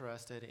definitely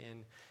interested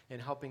in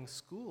helping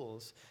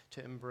schools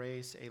to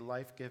embrace a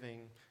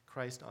life-giving,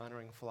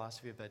 Christ-honoring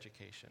philosophy of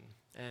education.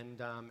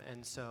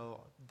 And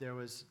so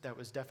that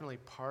was definitely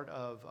part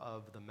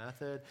of the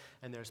method,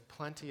 and there's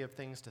plenty of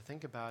things to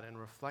think about and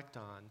reflect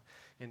on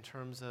in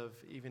terms of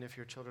even if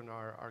your children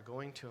are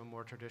going to a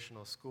more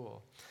traditional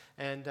school.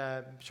 And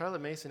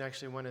Charlotte Mason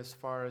actually went as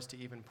far as to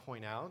even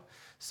point out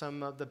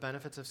some of the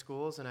benefits of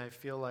schools, and I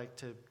feel like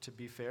to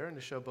be fair and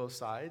to show both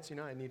sides,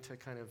 I need to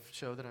kind of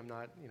show that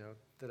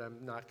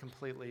I'm not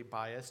completely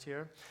biased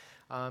here.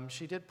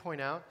 She did point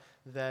out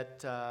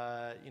that,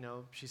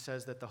 she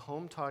says that the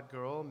home-taught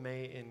girl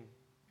may, in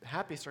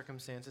happy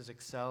circumstances,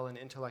 excel in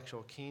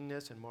intellectual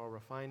keenness and moral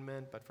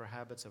refinement, but for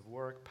habits of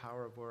work,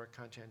 power of work,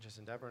 conscientious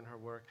endeavor in her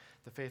work,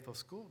 the faithful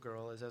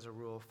schoolgirl is, as a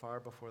rule, far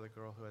before the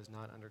girl who has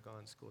not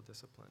undergone school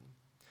discipline.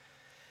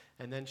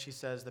 And then she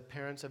says the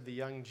parents of the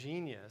young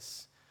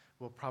genius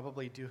will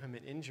probably do him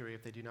an injury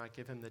if they do not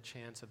give him the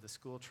chance of the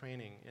school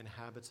training in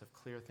habits of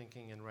clear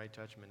thinking and right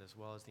judgment, as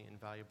well as the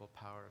invaluable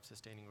power of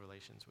sustaining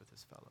relations with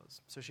his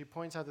fellows. So she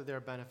points out that there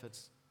are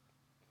benefits.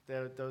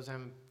 Those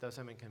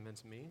haven't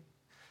convinced me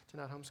to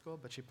not homeschool,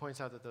 but she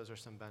points out that those are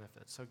some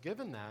benefits. So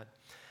given that,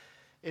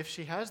 if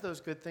she has those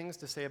good things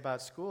to say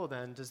about school,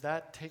 then does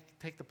that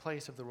take the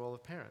place of the role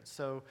of parents?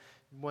 So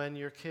when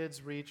your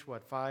kids reach,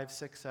 5,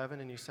 6,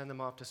 7, and you send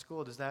them off to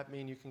school, does that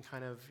mean you can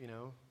kind of,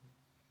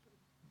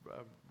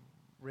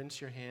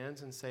 rinse your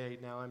hands and say,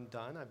 now I'm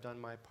done, I've done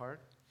my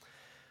part?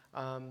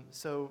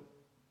 So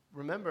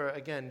remember,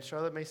 again,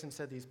 Charlotte Mason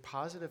said these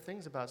positive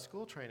things about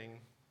school training,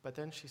 but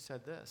then she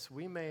said this: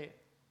 we may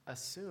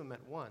assume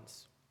at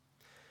once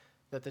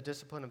that the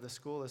discipline of the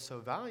school is so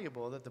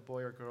valuable that the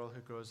boy or girl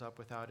who grows up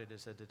without it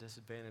is at a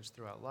disadvantage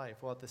throughout life,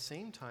 while at the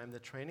same time the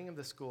training of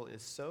the school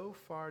is so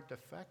far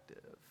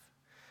defective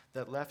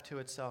that left to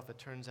itself it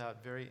turns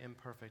out very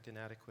imperfect,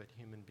 inadequate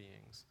human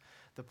beings.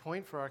 The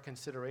point for our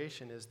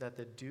consideration is that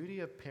the duty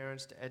of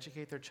parents to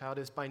educate their child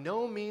is by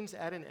no means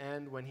at an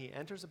end when he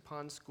enters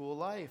upon school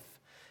life,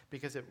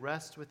 because it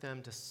rests with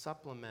them to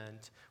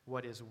supplement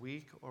what is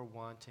weak or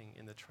wanting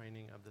in the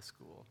training of the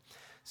school.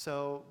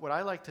 So what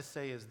I like to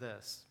say is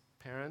this: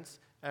 parents,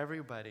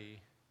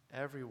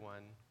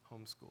 everyone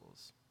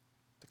homeschools.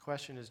 The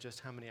question is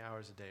just how many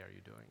hours a day are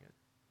you doing it?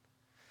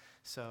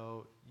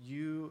 So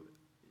you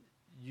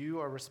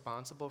are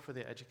responsible for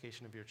the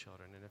education of your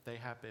children, and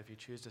if you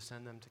choose to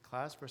send them to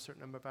class for a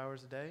certain number of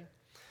hours a day,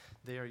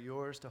 they are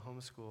yours to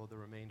homeschool the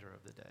remainder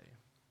of the day.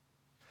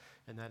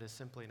 And that is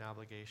simply an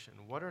obligation.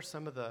 What are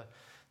some of the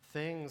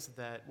things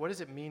what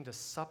does it mean to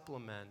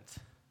supplement?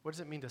 What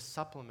does it mean to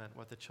supplement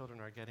what the children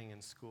are getting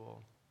in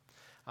school?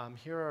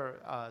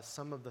 Here are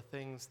some of the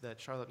things that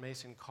Charlotte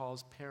Mason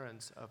calls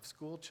parents of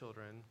school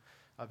children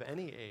of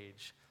any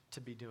age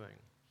to be doing.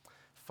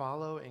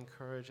 Follow,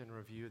 encourage, and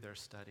review their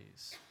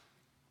studies.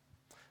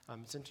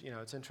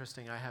 It's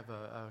interesting. I have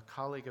a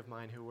colleague of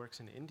mine who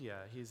works in India.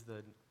 He's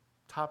the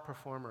top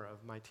performer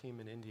of my team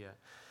in India.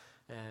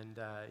 And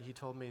he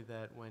told me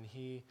that when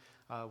he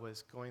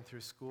was going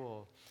through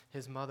school,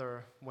 his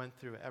mother went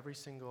through every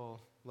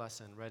single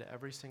lesson, read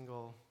every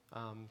single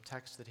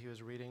text that he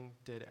was reading,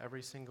 did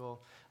every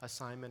single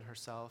assignment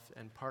herself,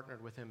 and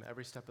partnered with him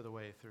every step of the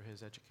way through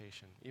his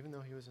education, even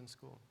though he was in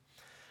school.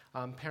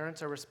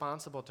 Parents are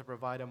responsible to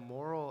provide a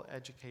moral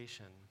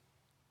education.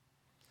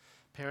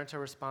 Parents are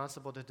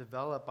responsible to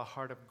develop a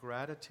heart of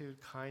gratitude,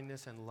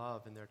 kindness, and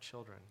love in their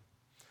children.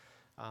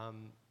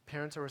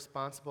 Parents are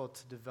responsible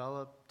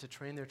to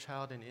train their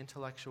child in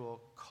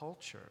intellectual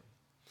culture.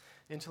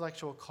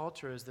 Intellectual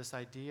culture is this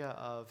idea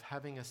of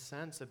having a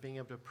sense of being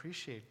able to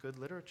appreciate good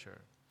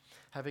literature,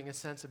 having a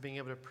sense of being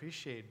able to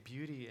appreciate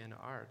beauty in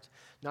art,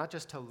 not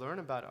just to learn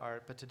about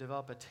art, but to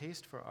develop a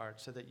taste for art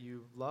so that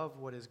you love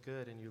what is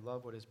good and you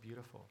love what is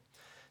beautiful.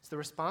 It's the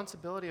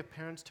responsibility of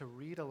parents to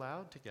read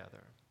aloud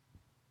together,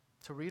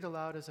 to read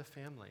aloud as a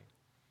family.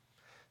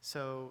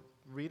 So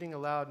reading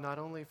aloud not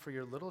only for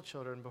your little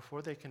children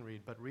before they can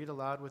read, but read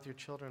aloud with your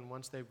children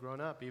once they've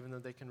grown up, even though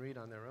they can read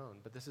on their own.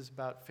 But this is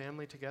about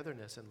family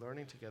togetherness and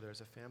learning together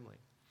as a family.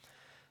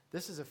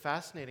 This is a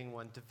fascinating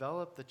one.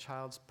 Develop the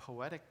child's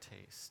poetic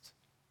taste.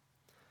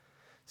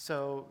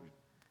 So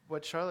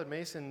what Charlotte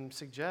Mason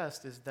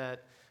suggests is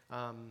that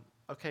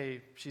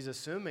she's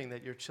assuming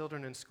that your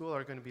children in school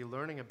are going to be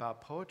learning about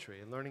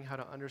poetry and learning how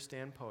to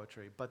understand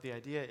poetry. But the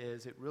idea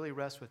is it really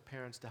rests with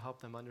parents to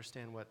help them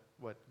understand what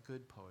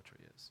good poetry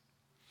is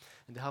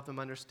and to help them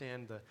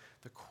understand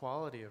the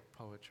quality of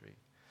poetry.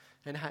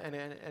 And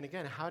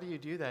again, how do you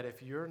do that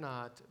if you're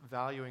not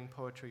valuing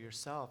poetry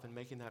yourself and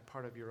making that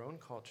part of your own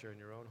culture and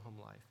your own home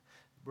life?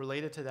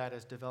 Related to that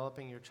is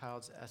developing your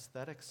child's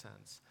aesthetic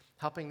sense,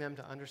 helping them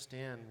to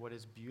understand what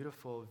is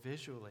beautiful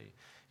visually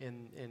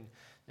in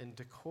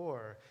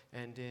decor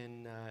and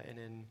in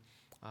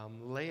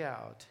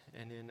layout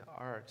and in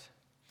art.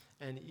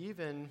 and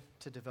even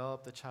to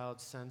develop the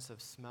child's sense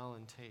of smell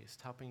and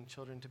taste, helping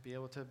children to be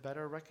able to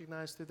better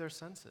recognize through their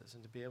senses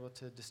and to be able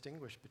to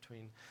distinguish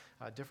between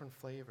different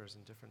flavors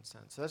and different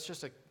scents. So that's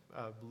just a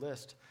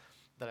list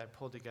that I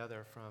pulled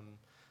together from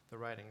the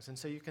writings. And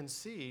so you can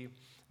see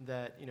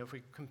that, if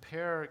we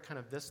compare kind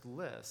of this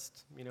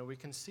list, we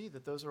can see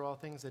that those are all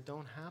things that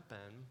don't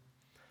happen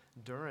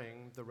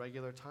during the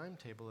regular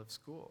timetable of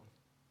school.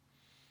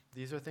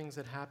 These are things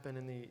that happen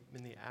in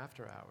the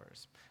after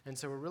hours. And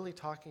so we're really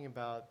talking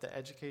about the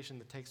education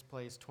that takes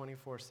place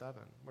 24/7.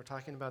 We're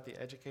talking about the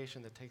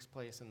education that takes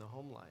place in the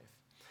home life.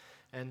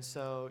 And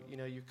so,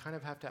 you kind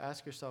of have to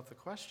ask yourself the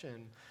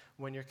question,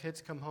 when your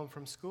kids come home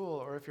from school,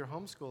 or if you're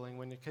homeschooling,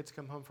 when your kids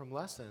come home from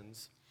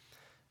lessons,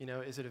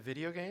 is it a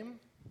video game?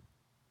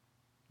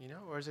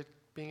 Or is it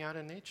being out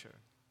in nature?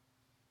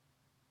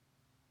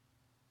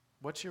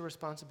 What's your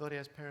responsibility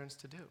as parents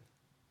to do?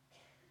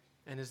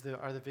 And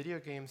are the video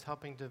games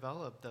helping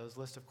develop those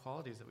list of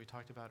qualities that we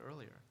talked about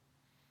earlier?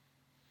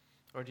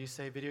 Or do you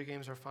say video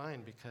games are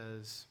fine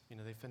because,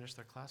 they finished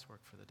their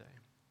classwork for the day?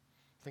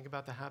 Think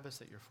about the habits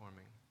that you're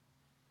forming.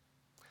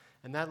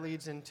 And that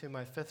leads into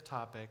my fifth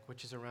topic,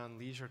 which is around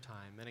leisure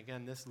time. And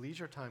again, this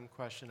leisure time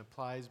question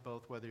applies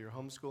both whether you're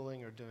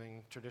homeschooling or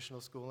doing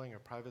traditional schooling or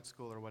private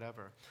school or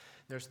whatever.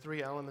 There's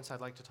 3 elements I'd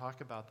like to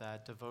talk about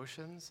that: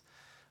 devotions,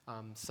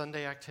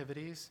 Sunday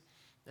activities,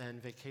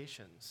 and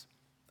vacations.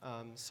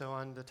 So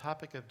on the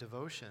topic of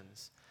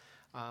devotions,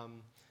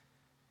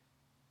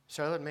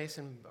 Charlotte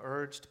Mason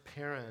urged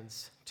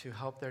parents to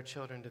help their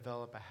children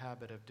develop a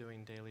habit of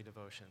doing daily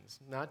devotions.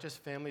 Not just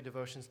family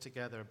devotions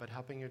together, but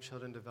helping your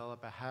children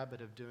develop a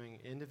habit of doing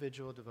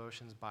individual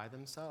devotions by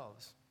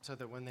themselves, so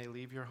that when they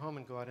leave your home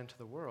and go out into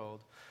the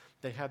world,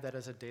 they have that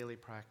as a daily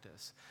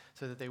practice,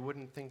 so that they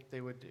wouldn't think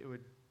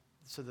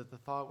so that the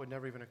thought would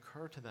never even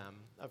occur to them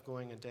of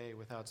going a day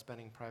without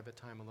spending private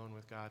time alone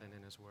with God and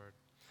in His Word.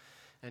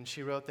 And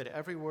she wrote that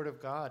every word of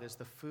God is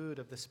the food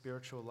of the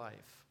spiritual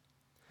life.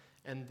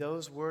 And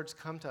those words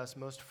come to us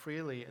most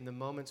freely in the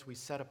moments we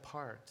set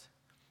apart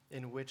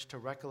in which to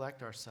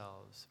recollect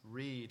ourselves,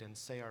 read, and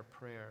say our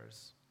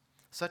prayers.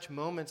 Such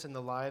moments in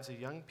the lives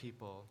of young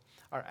people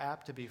are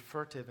apt to be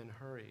furtive and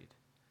hurried.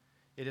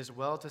 It is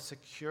well to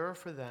secure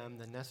for them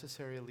the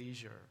necessary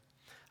leisure,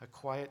 a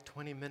quiet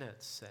 20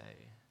 minutes,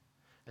 say,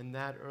 and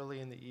that early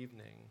in the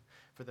evening,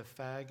 for the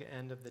fag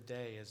end of the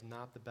day is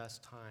not the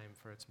best time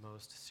for its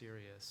most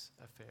serious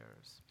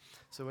affairs.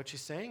 So what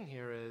she's saying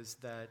here is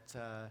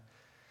that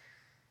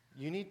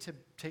you need to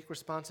take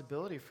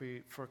responsibility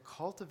for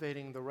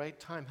cultivating the right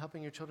time,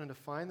 helping your children to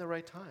find the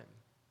right time.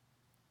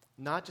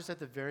 Not just at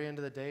the very end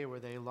of the day where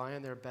they lie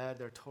in their bed,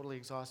 they're totally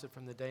exhausted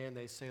from the day, and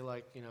they say a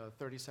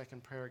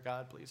 30-second prayer,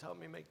 God, please help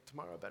me make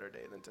tomorrow a better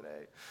day than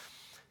today.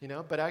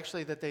 But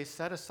actually that they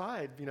set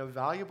aside,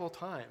 valuable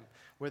time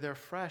where they're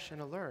fresh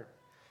and alert,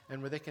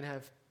 and where they can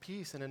have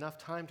peace and enough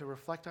time to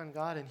reflect on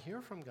God and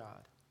hear from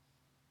God.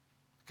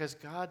 Because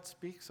God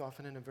speaks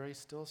often in a very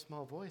still,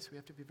 small voice. We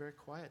have to be very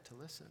quiet to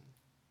listen.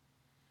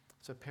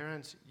 So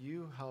parents,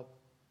 you help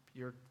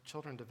your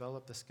children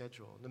develop the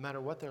schedule, no matter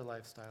what their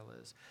lifestyle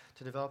is,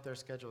 to develop their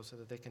schedule so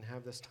that they can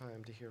have this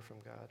time to hear from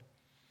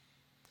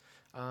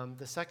God.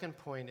 The second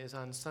point is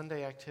on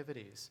Sunday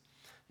activities.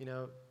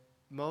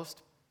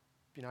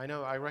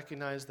 I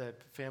recognize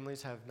that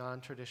families have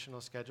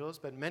non-traditional schedules,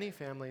 but many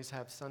families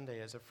have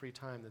Sunday as a free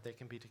time that they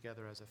can be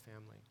together as a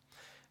family.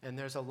 And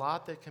there's a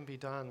lot that can be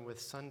done with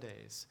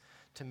Sundays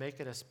to make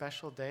it a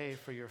special day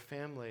for your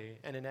family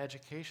and an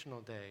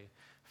educational day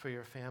for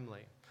your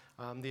family.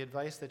 The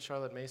advice that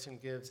Charlotte Mason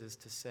gives is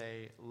to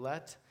say,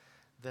 let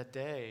the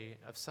day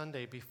of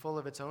Sunday be full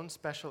of its own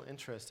special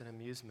interest and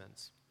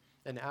amusements.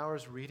 An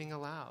hour's reading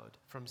aloud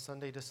from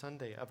Sunday to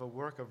Sunday of a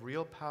work of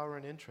real power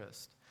and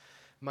interest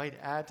might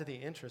add to the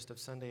interest of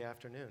Sunday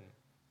afternoon.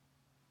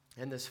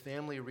 And this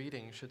family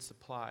reading should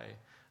supply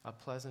a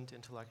pleasant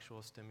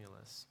intellectual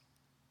stimulus.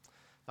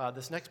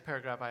 This next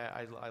paragraph,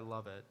 I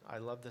love it. I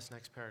love this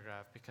next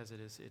paragraph because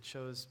it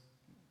shows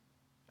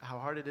how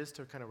hard it is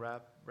to kind of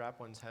wrap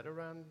one's head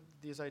around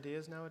these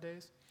ideas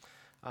nowadays.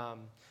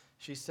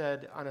 She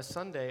said, on a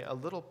Sunday, a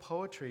little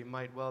poetry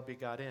might well be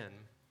got in.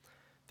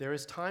 There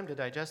is time to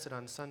digest it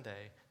on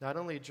Sunday, not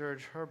only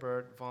George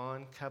Herbert,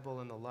 Vaughan, Keble,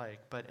 and the like,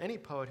 but any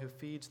poet who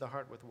feeds the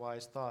heart with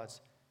wise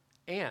thoughts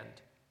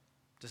and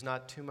does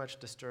not too much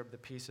disturb the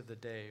peace of the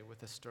day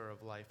with a stir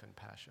of life and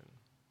passion.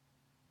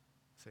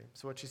 See?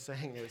 So what she's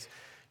saying is,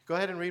 go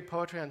ahead and read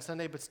poetry on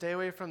Sunday, but stay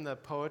away from the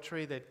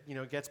poetry that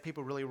gets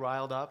people really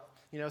riled up.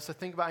 So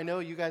think about, I know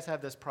you guys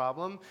have this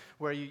problem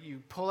where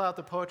you pull out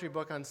the poetry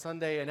book on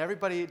Sunday and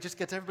it just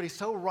gets everybody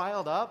so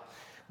riled up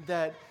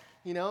that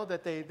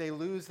that they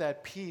lose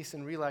that peace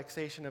and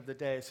relaxation of the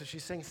day. So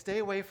she's saying stay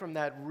away from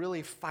that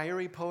really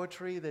fiery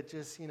poetry that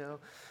just,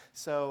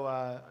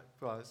 So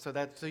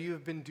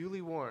you've been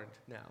duly warned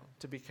now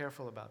to be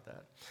careful about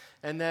that.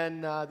 And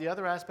then the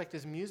other aspect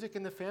is music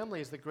in the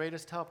family is the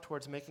greatest help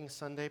towards making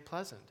Sunday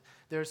pleasant.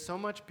 There's so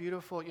much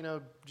beautiful,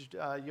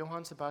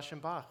 Johann Sebastian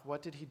Bach,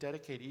 what did he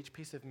dedicate each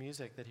piece of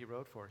music that he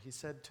wrote for? He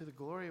said, to the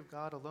glory of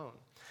God alone.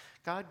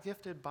 God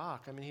gifted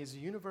Bach. I mean, he's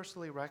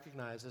universally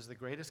recognized as the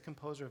greatest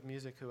composer of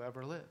music who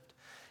ever lived.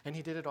 And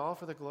he did it all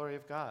for the glory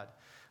of God.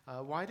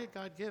 Why did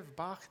God give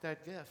Bach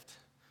that gift?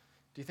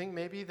 Do you think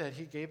maybe that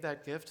he gave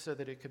that gift so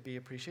that it could be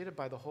appreciated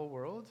by the whole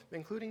world,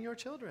 including your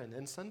children?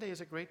 And Sunday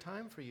is a great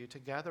time for you to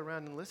gather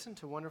around and listen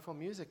to wonderful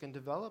music and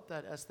develop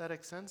that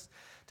aesthetic sense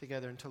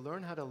together and to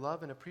learn how to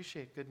love and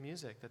appreciate good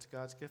music. That's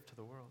God's gift to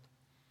the world.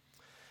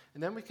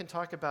 And then we can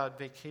talk about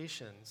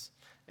vacations.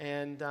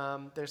 And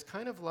there's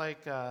kind of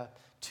like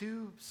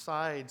two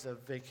sides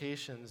of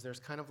vacations.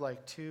 There's kind of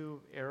like two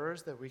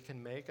errors that we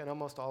can make. And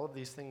almost all of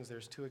these things,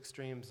 there's two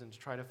extremes. And to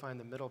try to find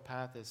the middle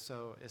path is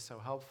so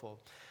helpful.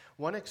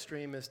 One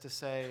extreme is to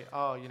say,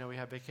 we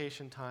have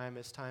vacation time.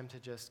 It's time to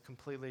just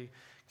completely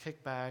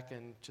kick back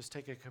and just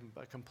take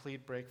a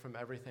complete break from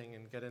everything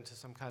and get into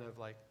some kind of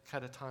like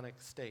catatonic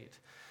state.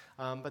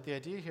 But the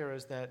idea here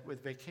is that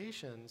with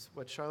vacations,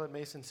 what Charlotte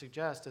Mason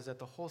suggests is that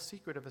the whole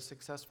secret of a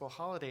successful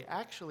holiday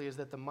actually is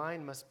that the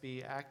mind must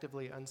be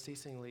actively,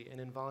 unceasingly, and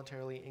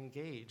involuntarily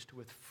engaged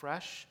with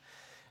fresh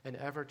and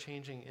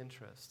ever-changing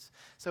interests.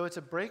 So it's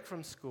a break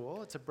from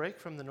school, it's a break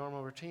from the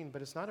normal routine,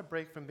 but it's not a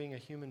break from being a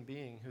human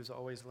being who's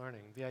always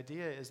learning. The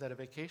idea is that a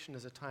vacation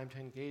is a time to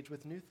engage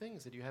with new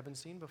things that you haven't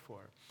seen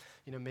before.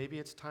 Maybe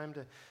it's time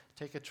to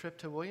take a trip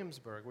to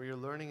Williamsburg where you're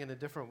learning in a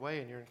different way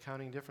and you're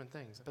encountering different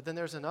things. But then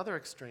there's another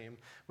extreme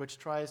which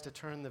tries to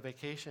turn the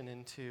vacation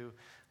into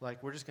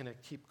like we're just going to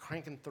keep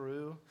cranking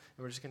through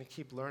and we're just going to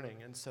keep learning.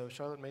 And so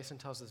Charlotte Mason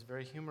tells this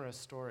very humorous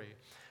story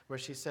where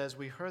she says,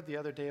 we heard the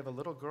other day of a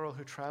little girl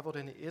who traveled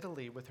in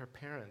Italy with her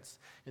parents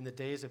in the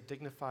days of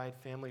dignified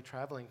family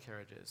traveling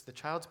carriages. The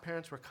child's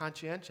parents were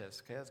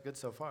conscientious, okay, that's good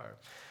so far,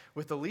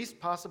 with the least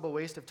possible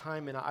waste of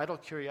time in idle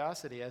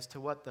curiosity as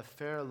to what the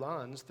fair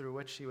lands through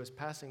which she was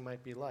passing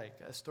might be like.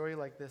 A story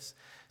like this,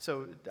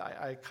 so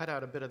I cut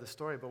out a bit of the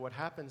story, but what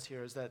happens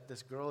here is that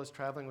this girl is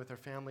traveling with her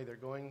family, they're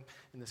going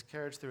in this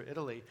carriage through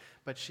Italy,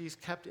 but she's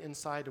kept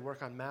inside to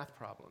work on math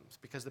problems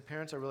because the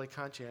parents are really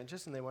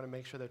conscientious and they want to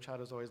make sure their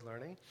child is always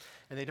learning.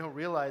 And they don't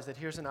realize that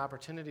here's an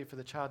opportunity for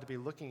the child to be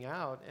looking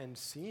out and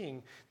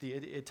seeing the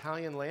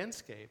Italian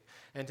landscape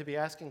and to be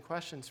asking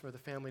questions for the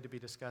family to be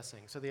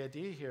discussing. So the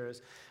idea here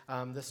is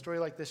the story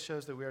like this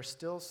shows that we are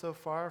still so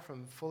far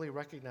from fully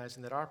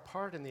recognizing that our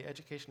part in the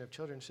education of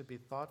children should be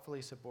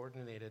thoughtfully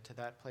subordinated to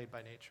that played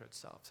by nature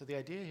itself. So the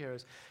idea here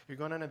is you're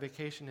going on a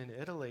vacation in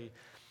Italy,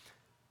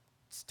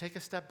 take a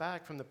step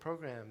back from the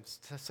programs,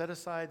 to set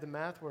aside the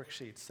math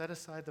worksheets, set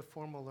aside the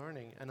formal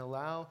learning, and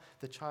allow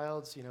the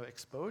child's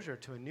exposure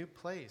to a new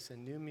place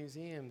and new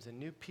museums and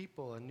new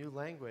people and new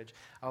language.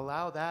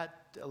 Allow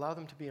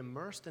them to be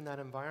immersed in that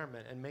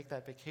environment and make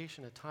that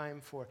vacation a time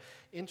for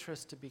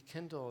interest to be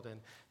kindled and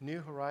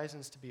new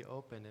horizons to be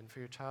opened and for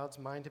your child's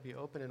mind to be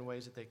open in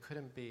ways that they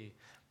couldn't be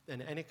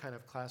in any kind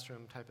of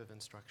classroom type of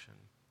instruction.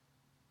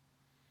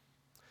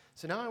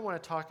 So now I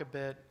want to talk a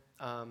bit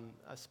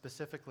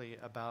specifically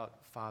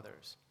about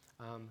fathers.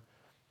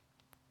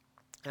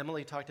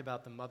 Emily talked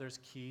about the mother's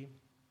key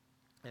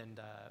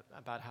and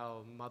about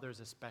how mothers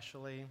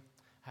especially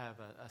have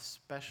a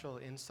special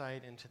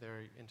insight into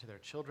their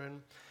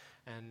children,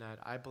 and that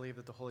I believe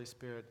that the Holy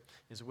Spirit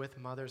is with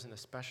mothers in a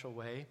special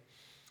way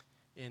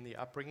in the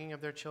upbringing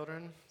of their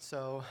children.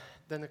 So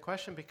then the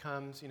question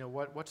becomes,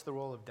 what's the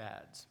role of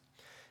dads?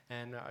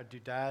 And do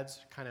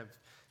dads kind of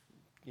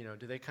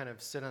do they kind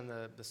of sit on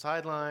the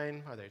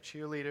sideline? Are they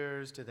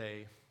cheerleaders? Do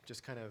they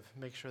just kind of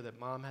make sure that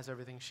mom has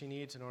everything she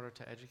needs in order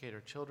to educate her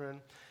children?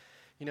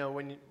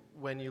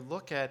 When you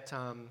look at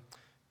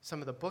some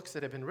of the books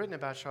that have been written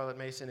about Charlotte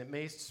Mason, it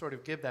may sort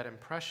of give that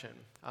impression.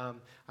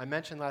 I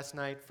mentioned last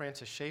night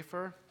Francis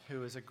Schaeffer,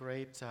 who is a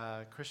great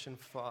Christian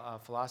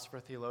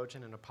philosopher,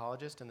 theologian, and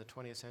apologist in the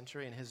 20th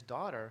century, and his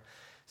daughter,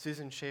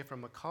 Susan Schaeffer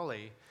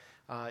Macaulay,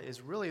 is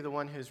really the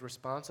one who's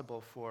responsible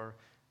for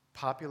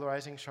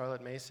popularizing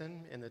Charlotte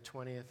Mason in the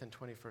 20th and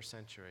 21st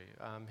century.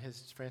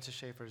 Francis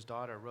Schaeffer's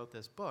daughter wrote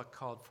this book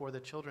called For the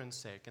Children's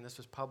Sake, and this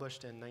was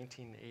published in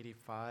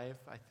 1985,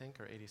 I think,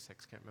 or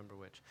 86, can't remember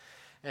which.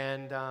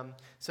 And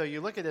so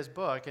you look at this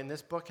book, and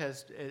this book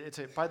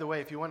by the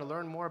way, if you want to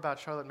learn more about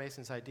Charlotte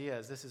Mason's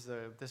ideas, this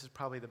is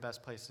probably the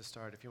best place to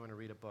start if you want to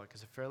read a book.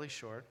 It's fairly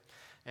short,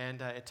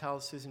 and it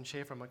tells Susan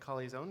Schaeffer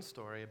Macaulay's own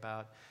story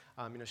about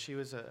she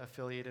was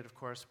affiliated, of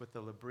course, with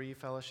the L'Abri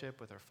Fellowship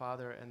with her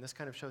father, and this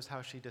kind of shows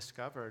how she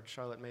discovered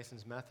Charlotte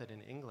Mason's method in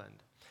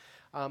England.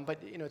 But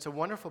it's a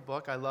wonderful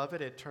book. I love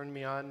it. It turned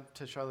me on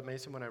to Charlotte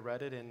Mason when I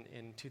read it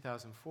in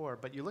 2004.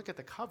 But you look at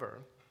the cover,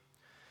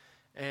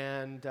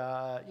 and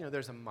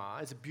there's a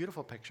mom. It's a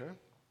beautiful picture.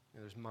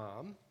 There's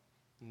mom,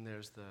 and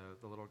there's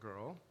the little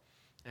girl.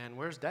 And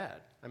where's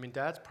dad? I mean,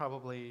 dad's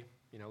probably,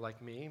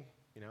 like me,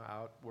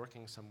 out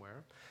working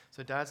somewhere.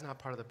 So dad's not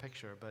part of the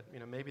picture, but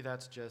maybe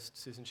that's just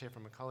Susan Schaeffer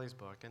Macaulay's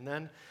book. And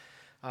then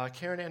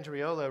Karen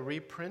Andriola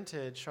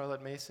reprinted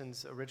Charlotte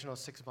Mason's original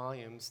 6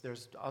 volumes.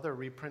 There's other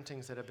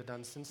reprintings that have been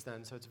done since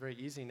then, so it's very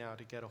easy now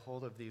to get a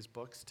hold of these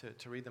books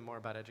to read them more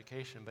about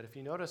education. But if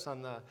you notice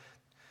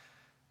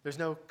there's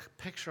no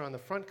picture on the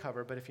front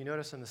cover, but if you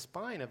notice on the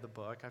spine of the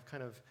book, I've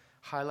kind of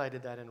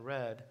highlighted that in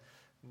red.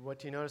 What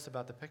do you notice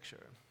about the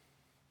picture?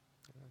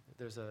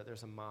 There's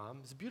a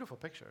mom. It's a beautiful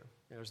picture.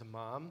 There's a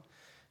mom,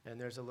 and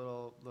there's a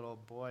little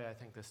boy, I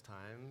think this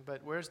time.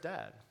 But where's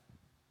Dad?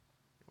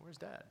 Where's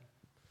Dad?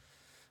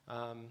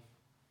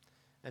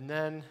 And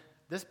then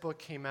this book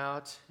came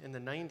out in the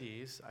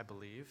 90s, I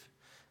believe,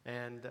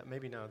 and the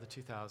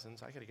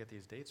 2000s. I got to get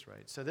these dates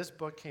right. So this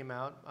book came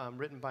out,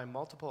 written by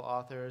multiple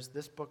authors.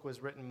 This book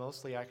was written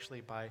mostly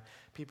actually by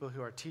people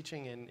who are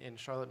teaching in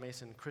Charlotte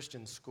Mason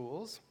Christian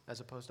schools as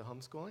opposed to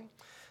homeschooling.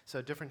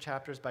 So different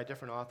chapters by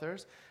different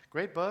authors.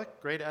 Great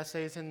book, great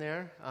essays in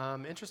there.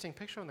 Interesting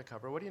picture on the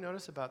cover. What do you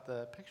notice about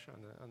the picture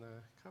on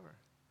the cover?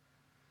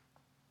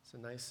 It's a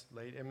nice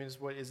lady. I mean,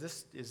 is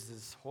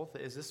this whole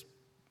thing?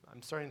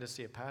 I'm starting to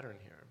see a pattern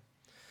here.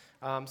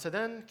 So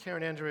then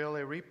Karen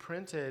Andriola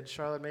reprinted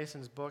Charlotte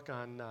Mason's book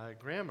on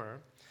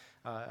grammar,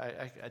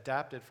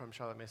 adapted from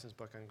Charlotte Mason's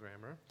book on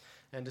grammar,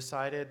 and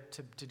decided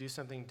to do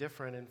something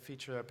different and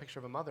feature a picture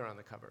of a mother on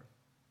the cover.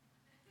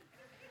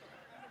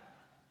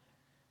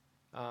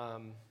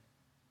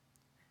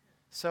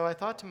 So I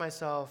thought to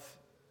myself,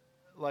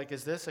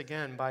 is this,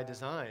 again, by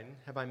design?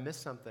 Have I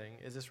missed something?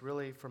 Is this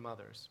really for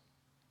mothers?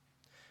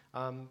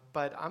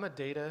 But I'm a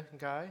data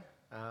guy.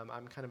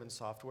 I'm kind of in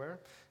software,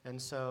 and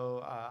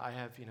so I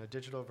have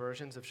digital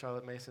versions of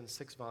Charlotte Mason's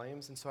 6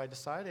 volumes, and so I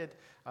decided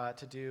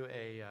to do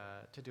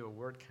a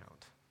word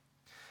count.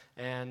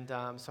 And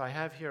so I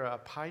have here a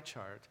pie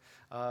chart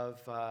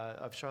of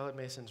Charlotte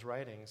Mason's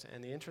writings,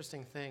 and the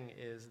interesting thing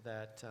is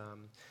that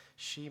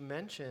she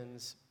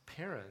mentions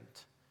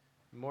parent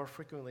more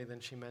frequently than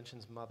she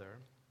mentions mother,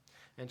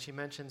 and she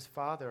mentions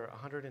father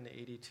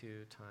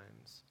 182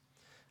 times.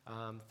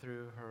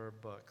 Through her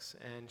books.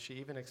 And she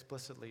even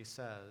explicitly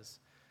says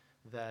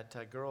that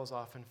girls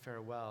often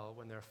fare well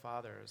when their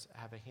fathers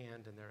have a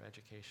hand in their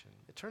education.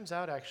 It turns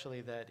out,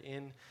 actually, that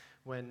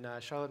when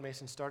Charlotte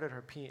Mason started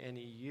her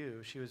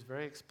PNEU, she was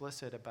very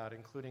explicit about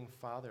including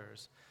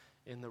fathers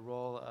in the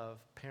role of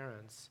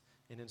parents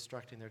in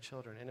instructing their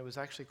children. And it was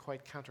actually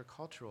quite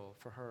countercultural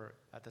for her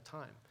at the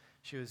time.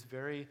 She was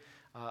very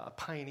a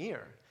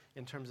pioneer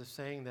in terms of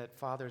saying that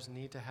fathers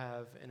need to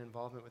have an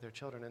involvement with their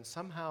children. And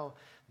somehow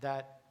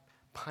that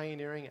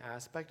pioneering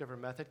aspect of her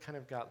method kind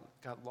of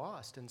got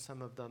lost in some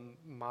of the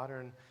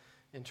modern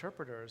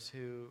interpreters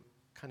who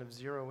kind of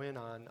zero in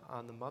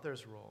on the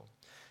mother's role.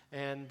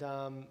 And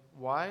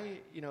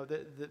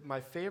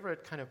my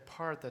favorite kind of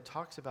part that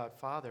talks about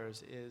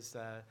fathers is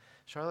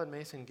Charlotte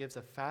Mason gives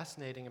a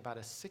fascinating, about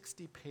a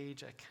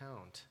 60-page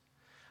account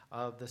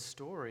of the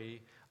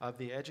story of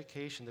the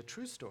education, the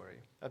true story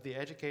of the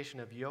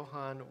education of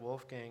Johann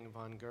Wolfgang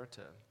von Goethe.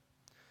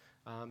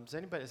 Has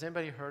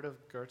anybody heard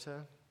of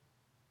Goethe?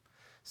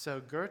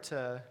 So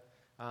Goethe,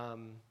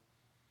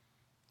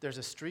 there's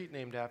a street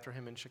named after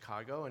him in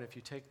Chicago, and if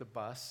you take the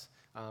bus,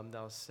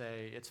 they'll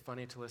say, it's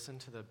funny to listen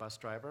to the bus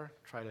driver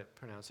try to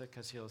pronounce it,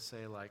 because he'll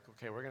say,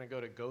 okay, we're going to go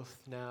to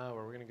Goethe now,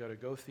 or we're going to go to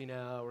Goethe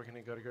now, we're going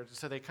to go to Goethe.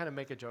 So they kind of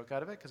make a joke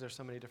out of it, because there's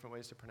so many different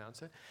ways to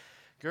pronounce it.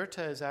 Goethe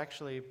is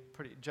actually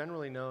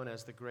generally known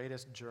as the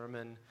greatest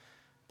German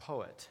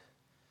poet,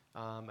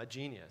 a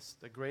genius,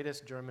 the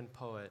greatest German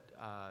poet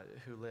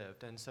who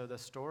lived. And so the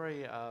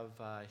story of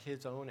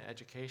his own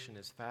education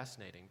is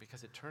fascinating,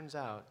 because it turns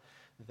out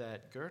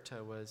that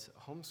Goethe was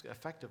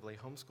effectively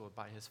homeschooled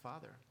by his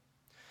father.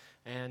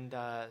 And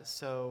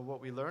so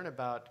what we learn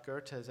about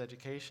Goethe's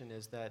education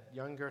is that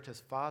young Goethe's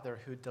father,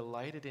 who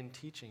delighted in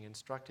teaching,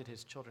 instructed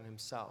his children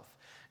himself.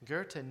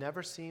 Goethe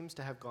never seems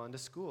to have gone to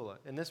school.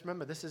 And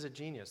remember, this is a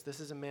genius. This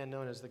is a man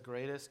known as the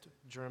greatest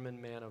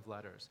German man of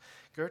letters.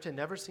 Goethe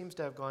never seems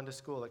to have gone to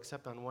school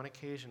except on one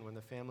occasion when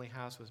the family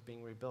house was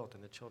being rebuilt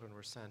and the children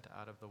were sent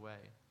out of the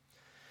way.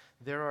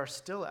 There are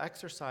still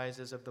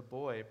exercises of the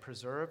boy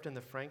preserved in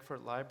the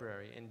Frankfurt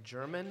Library in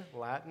German,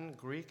 Latin,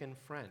 Greek, and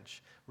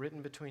French,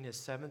 written between his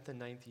 7th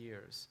and 9th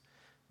years.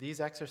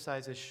 These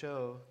exercises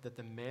show that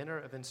the manner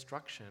of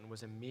instruction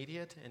was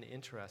immediate and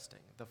interesting,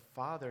 the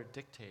father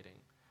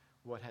dictating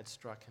what had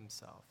struck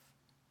himself.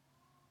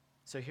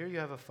 So here you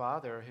have a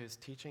father who's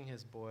teaching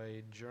his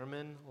boy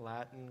German,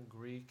 Latin,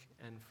 Greek,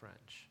 and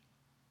French.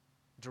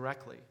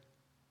 Directly.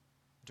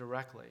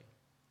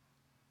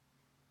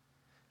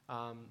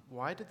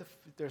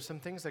 There's some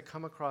things that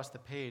come across the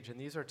page,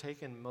 and these are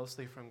taken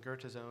mostly from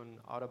Goethe's own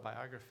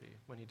autobiography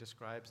when he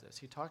describes this.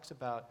 He talks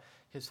about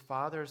his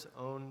father's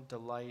own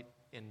delight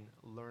in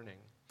learning,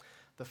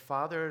 the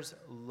father's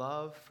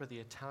love for the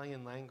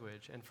Italian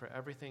language and for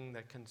everything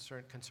that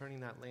concerning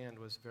that land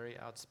was very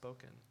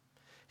outspoken.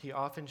 He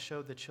often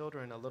showed the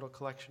children a little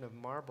collection of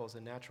marbles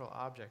and natural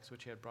objects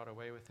which he had brought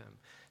away with him.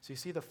 So you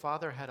see, the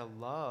father had a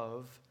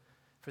love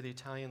for the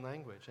Italian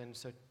language. And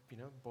so,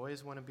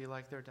 boys want to be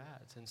like their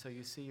dads. And so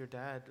you see your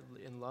dad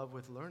in love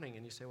with learning,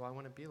 and you say, well, I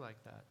want to be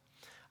like that.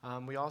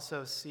 We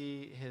also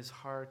see his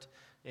heart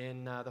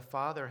in the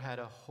father had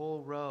a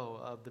whole row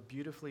of the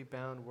beautifully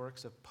bound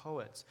works of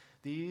poets.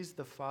 These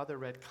the father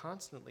read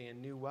constantly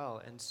and knew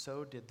well, and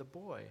so did the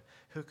boy,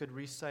 who could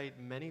recite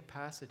many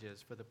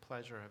passages for the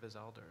pleasure of his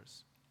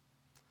elders.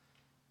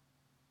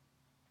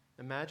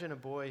 Imagine a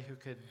boy who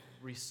could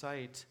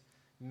recite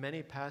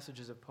many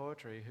passages of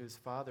poetry whose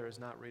father is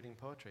not reading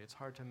poetry. It's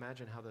hard to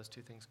imagine how those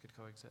two things could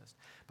coexist.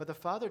 But the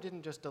father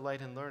didn't just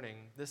delight in learning.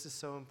 This is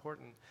so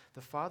important.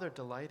 The father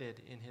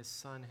delighted in his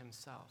son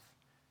himself.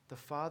 The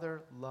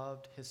father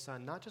loved his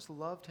son, not just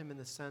loved him in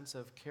the sense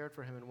of cared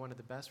for him and wanted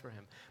the best for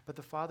him, but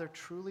the father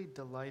truly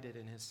delighted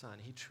in his son.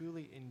 He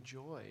truly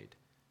enjoyed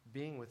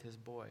being with his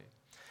boy.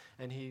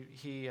 And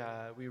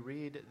we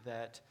read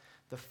that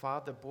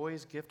the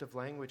boy's gift of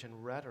language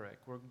and rhetoric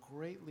were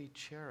greatly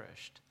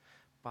cherished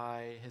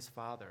by his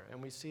father.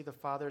 And we see the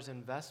father's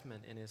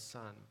investment in his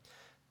son.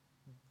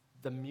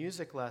 The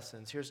music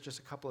lessons, here's just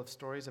a couple of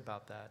stories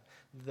about that.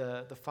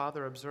 The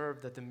father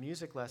observed that the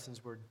music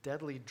lessons were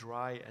deadly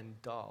dry and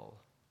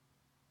dull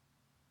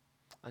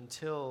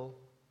until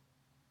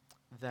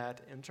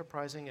that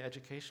enterprising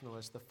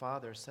educationalist, the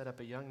father, set up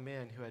a young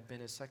man who had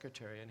been his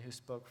secretary and who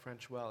spoke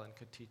French well and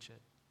could teach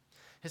it.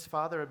 His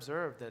father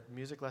observed that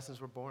music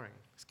lessons were boring.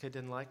 His kid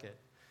didn't like it.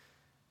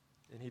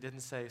 And he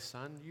didn't say,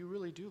 "Son, you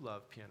really do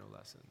love piano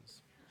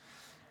lessons."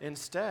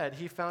 Instead,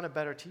 he found a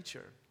better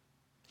teacher.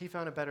 He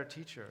found a better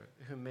teacher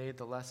who made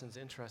the lessons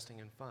interesting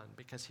and fun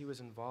because he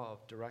was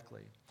involved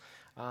directly.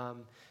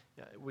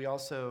 We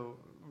also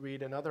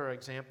read another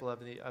example of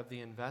the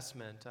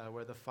investment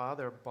where the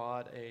father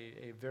bought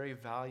a very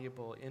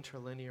valuable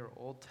interlinear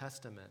Old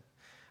Testament.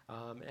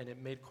 And it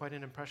made quite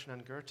an impression on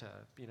Goethe.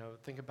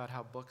 Think about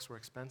how books were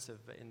expensive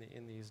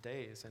in these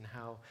days, and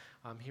how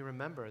he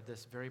remembered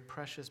this very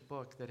precious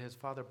book that his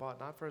father bought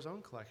not for his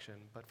own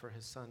collection, but for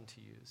his son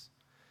to use.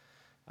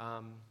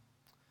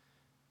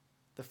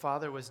 The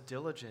father was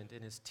diligent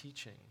in his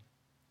teaching.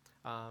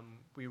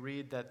 We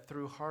read that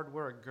through hard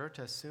work,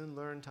 Goethe soon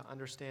learned to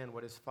understand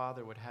what his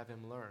father would have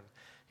him learn.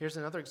 Here's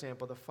another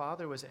example. The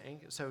father was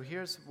so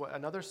here's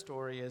another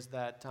story is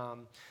that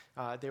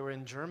they were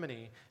in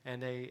Germany,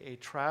 and a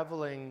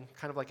traveling,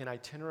 kind of like an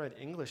itinerant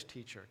English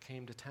teacher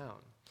came to town.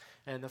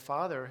 And the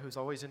father, who's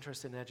always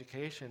interested in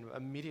education,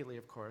 immediately,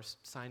 of course,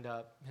 signed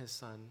up his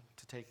son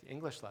to take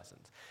English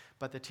lessons.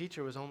 But the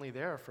teacher was only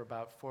there for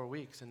about 4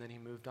 weeks, and then he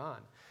moved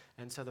on.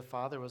 And so the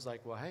father was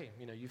like, well, hey,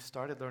 you've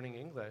started learning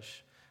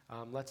English.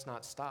 Let's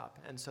not stop.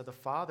 And so the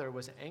father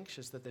was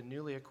anxious that the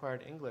newly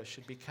acquired English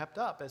should be kept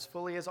up as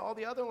fully as all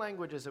the other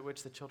languages at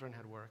which the children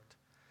had worked.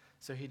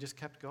 So he just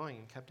kept going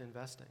and kept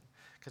investing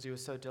because he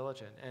was so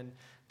diligent. And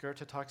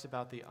Goethe talks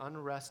about the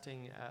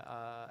unresting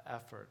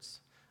efforts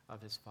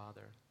of his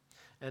father.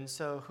 And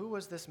so who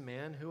was this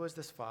man, who was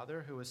this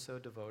father who was so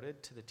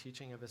devoted to the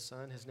teaching of his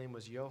son? His name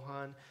was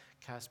Johann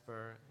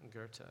Caspar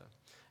Goethe.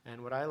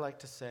 And what I like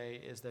to say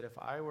is that if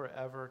I were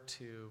ever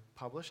to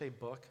publish a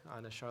book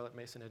on a Charlotte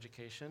Mason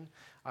education,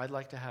 I'd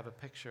like to have a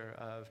picture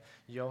of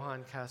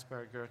Johann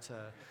Caspar Goethe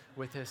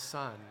with his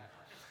son,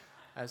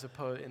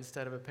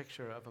 instead of a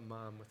picture of a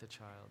mom with a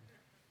child.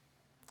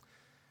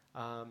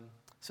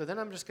 So then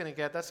I'm just going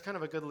to that's kind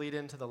of a good lead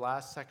into the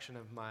last section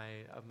of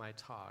my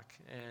talk.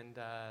 And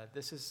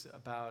this is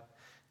about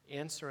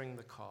answering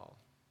the call.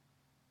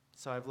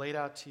 So I've laid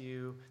out to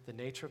you the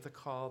nature of the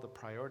call, the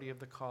priority of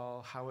the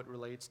call, how it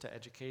relates to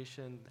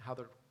education, how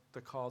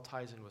the call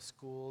ties in with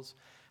schools,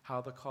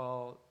 how the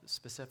call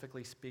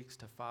specifically speaks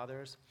to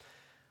fathers.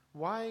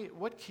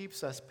 What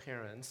keeps us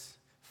parents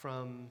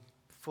from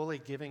fully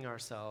giving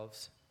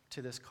ourselves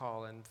to this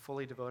call and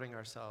fully devoting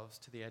ourselves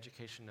to the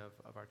education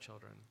of our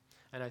children?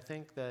 And I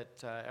think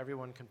that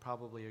everyone can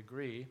probably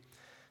agree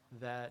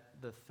that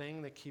the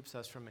thing that keeps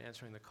us from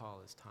answering the call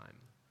is time,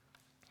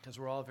 because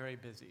we're all very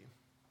busy.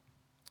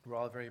 We're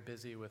all very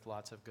busy with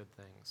lots of good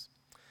things.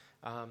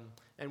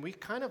 And we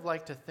kind of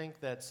like to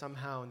think that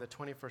somehow in the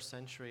 21st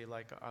century,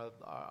 like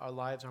our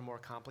lives are more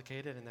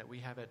complicated and that we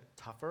have it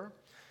tougher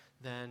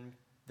than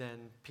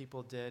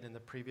people did in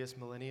the previous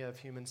millennia of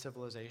human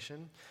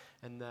civilization,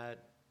 and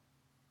that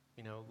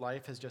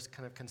life has just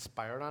kind of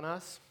conspired on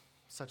us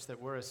such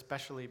that we're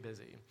especially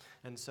busy.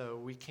 And so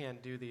we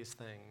can't do these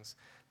things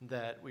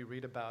that we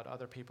read about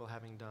other people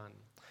having done.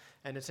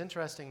 And it's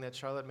interesting that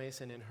Charlotte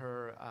Mason, in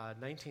her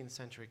 19th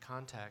century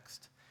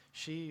context,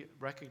 she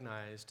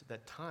recognized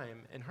that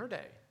time in her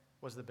day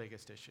was the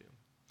biggest issue.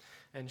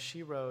 And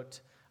she wrote,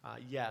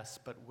 yes,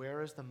 but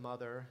where is the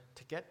mother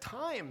to get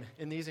time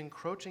in these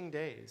encroaching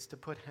days to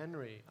put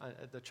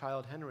the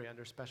child Henry,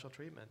 under special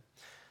treatment?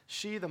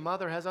 She, the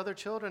mother, has other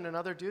children and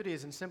other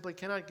duties and simply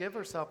cannot give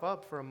herself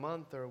up for a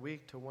month or a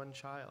week to one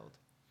child.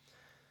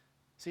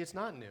 See, it's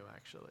not new,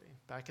 actually.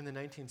 Back in the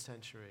 19th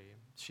century,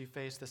 she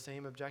faced the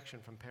same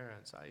objection from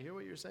parents. I hear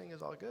what you're saying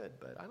is all good,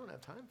 but I don't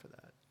have time for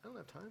that. I don't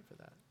have time for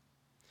that.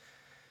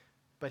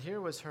 But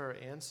here was her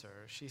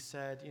answer. She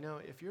said,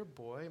 if your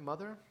boy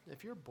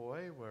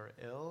were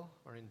ill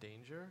or in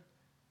danger,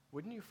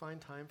 wouldn't you find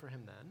time for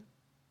him then?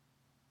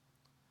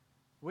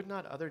 Would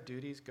not other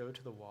duties go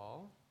to the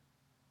wall?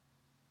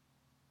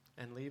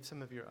 and leave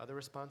some of your other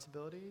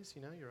responsibilities,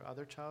 your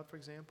other child, for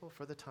example,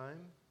 for the time?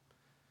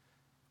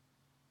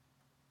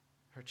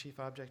 Her chief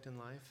object in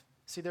life?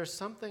 See, there's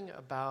something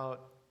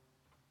about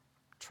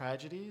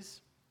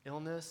tragedies,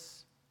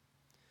 illness,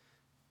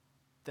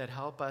 that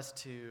help us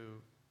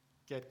to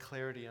get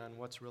clarity on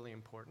what's really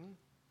important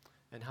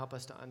and help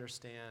us to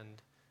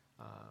understand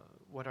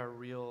what our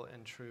real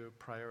and true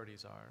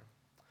priorities are.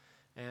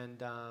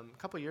 And a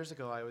couple years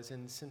ago, I was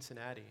in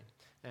Cincinnati,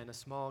 and a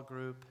small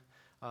group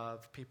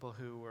of people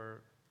who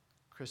were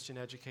Christian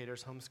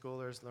educators,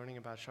 homeschoolers, learning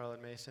about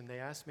Charlotte Mason, they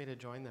asked me to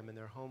join them in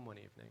their home one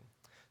evening.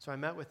 So I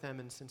met with them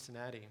in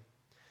Cincinnati.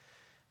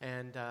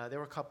 And there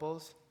were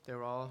couples. They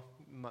were all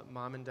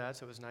mom and dad,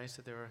 so it was nice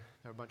that there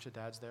were a bunch of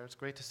dads there. It's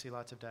great to see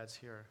lots of dads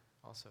here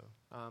also.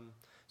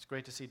 It's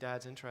great to see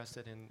dads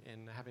interested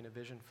in having a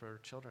vision for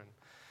children.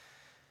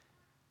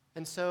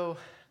 And so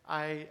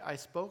I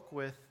spoke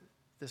with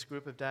this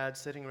group of dads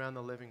sitting around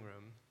the living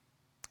room,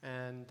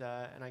 and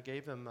I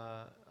gave them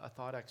a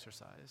thought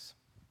exercise.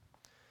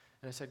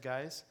 And I said,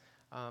 guys,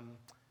 I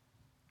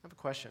have a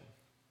question.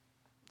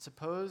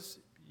 Suppose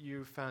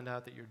you found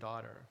out that your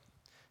daughter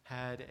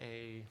had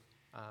a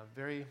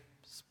very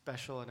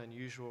special and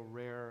unusual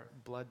rare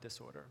blood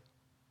disorder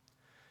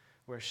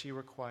where she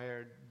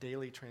required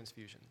daily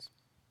transfusions.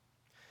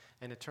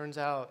 And it turns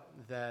out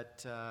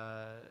that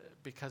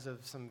because of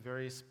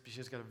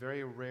she's got a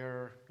very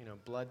rare,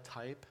 blood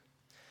type,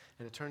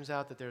 and it turns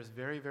out that there's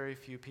very, very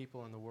few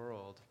people in the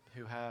world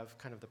who have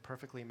kind of the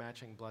perfectly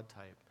matching blood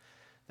type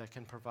that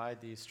can provide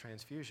these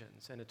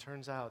transfusions. And it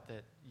turns out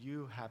that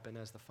you happen,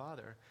 as the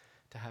father,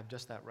 to have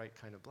just that right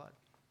kind of blood.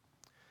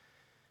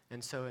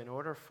 And so in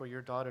order for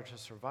your daughter to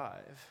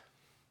survive,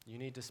 you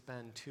need to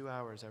spend 2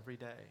 hours every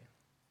day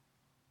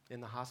in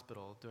the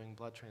hospital doing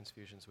blood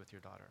transfusions with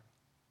your daughter.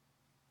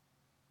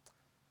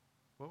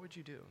 What would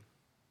you do?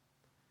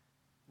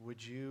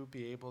 Would you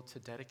be able to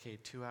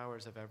dedicate 2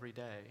 hours of every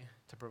day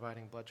to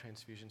providing blood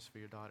transfusions for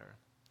your daughter?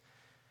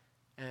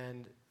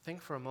 And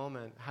think for a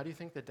moment, how do you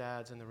think the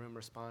dads in the room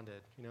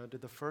responded?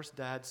 Did the first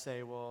dad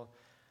say, well,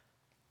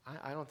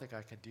 I don't think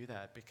I could do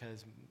that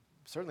because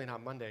certainly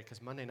not Monday,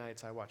 because Monday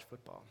nights I watch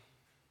football.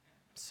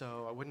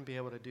 So I wouldn't be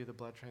able to do the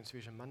blood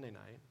transfusion Monday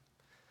night.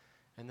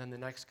 And then the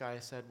next guy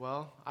said,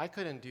 well, I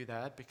couldn't do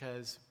that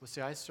because,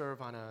 I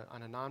serve on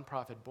a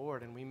nonprofit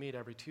board and we meet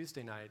every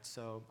Tuesday night,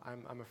 so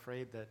I'm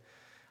afraid that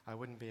I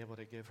wouldn't be able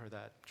to give her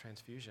that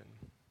transfusion.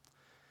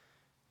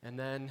 And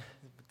then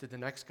did the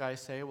next guy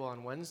say, well,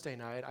 on Wednesday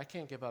night, I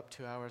can't give up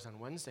 2 hours on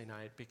Wednesday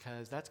night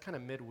because that's kind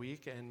of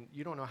midweek and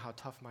you don't know how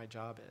tough my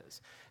job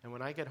is. And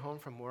when I get home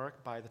from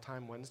work, by the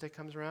time Wednesday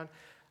comes around,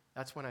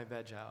 that's when I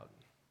veg out.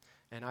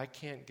 And I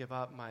can't give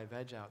up my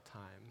veg out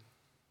time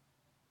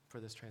for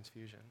this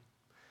transfusion.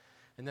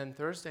 And then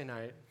Thursday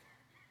night,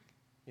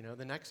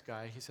 the next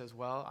guy, he says,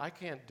 well, I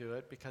can't do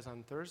it because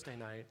on Thursday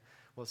night,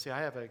 I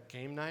have a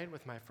game night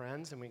with my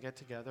friends and we get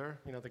together,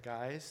 the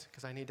guys,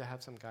 because I need to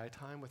have some guy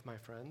time with my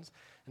friends.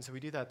 And so we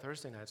do that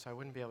Thursday night, so I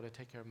wouldn't be able to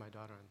take care of my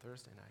daughter on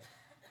Thursday night.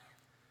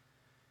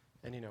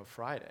 And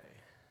Friday,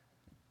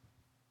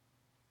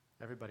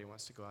 everybody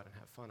wants to go out and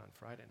have fun on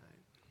Friday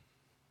night.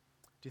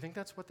 Do you think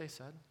that's what they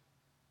said?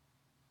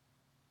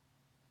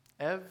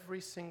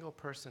 Every single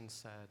person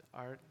said,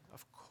 Art,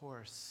 of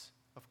course,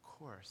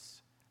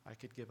 I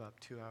could give up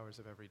 2 hours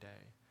of every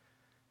day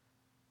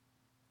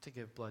to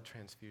give blood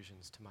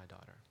transfusions to my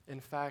daughter. In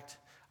fact,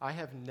 I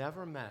have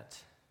never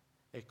met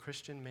a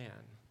Christian man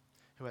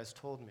who has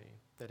told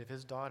me that if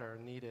his daughter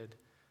needed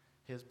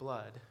his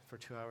blood for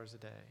 2 hours a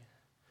day,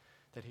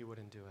 that he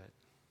wouldn't do it.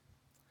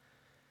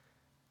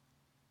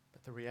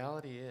 But the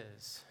reality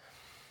is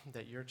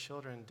that your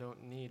children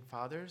don't need,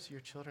 fathers,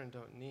 your children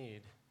don't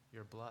need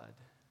your blood.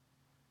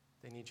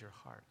 They need your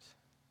heart.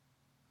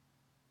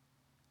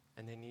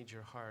 And they need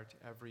your heart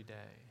every day.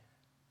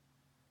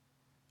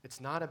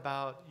 It's not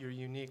about your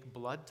unique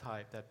blood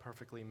type that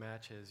perfectly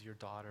matches your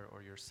daughter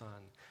or your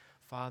son.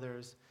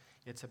 Fathers,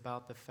 it's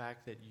about the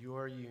fact that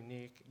your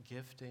unique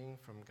gifting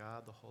from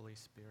God the Holy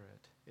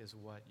Spirit is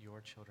what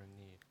your children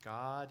need.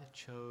 God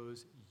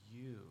chose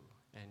you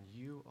and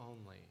you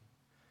only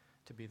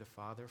to be the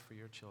father for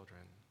your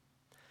children,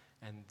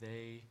 and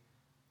they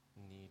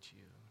need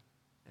you,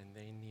 and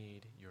they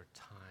need your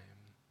time.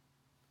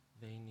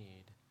 They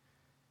need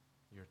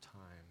your time.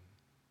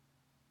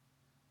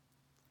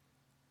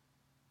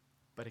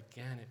 But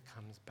again, it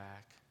comes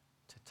back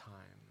to time.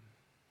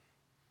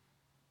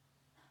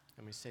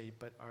 And we say,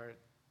 but Art,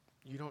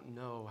 you don't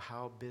know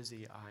how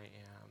busy I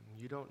am.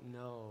 You don't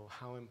know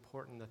how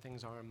important the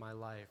things are in my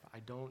life. I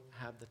don't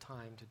have the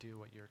time to do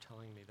what you're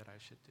telling me that I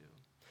should do.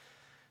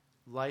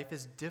 Life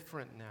is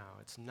different now.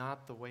 It's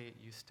not the way it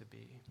used to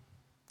be.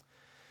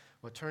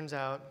 Well, it turns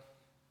out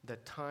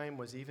that time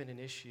was even an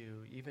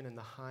issue even in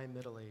the high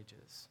Middle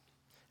Ages.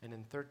 And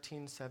in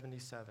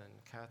 1377,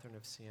 Catherine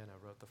of Siena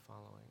wrote the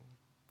following.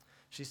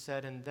 She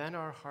said, "And then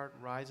our heart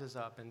rises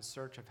up in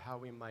search of how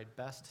we might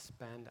best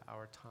spend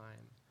our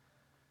time."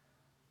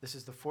 This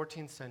is the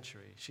 14th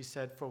century. She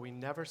said, "For we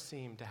never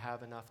seem to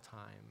have enough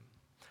time.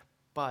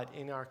 But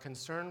in our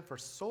concern for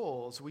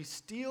souls, we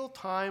steal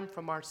time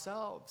from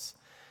ourselves.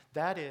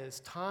 That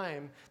is,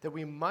 time that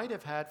we might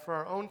have had for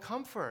our own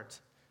comfort,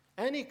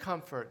 any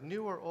comfort,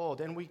 new or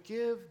old, and we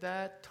give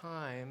that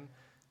time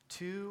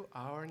to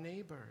our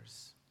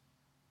neighbors.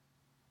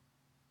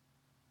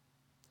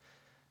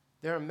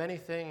 There are many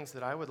things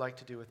that I would like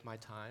to do with my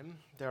time.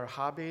 There are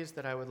hobbies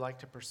that I would like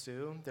to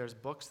pursue. There's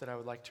books that I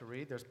would like to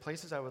read. There's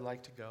places I would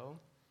like to go.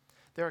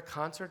 There are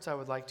concerts I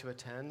would like to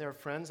attend. There are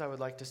friends I would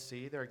like to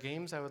see. There are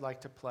games I would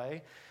like to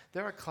play.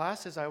 There are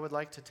classes I would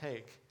like to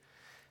take.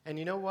 And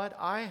you know what?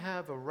 I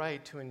have a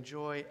right to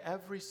enjoy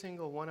every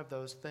single one of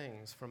those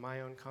things for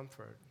my own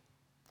comfort.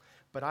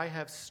 But I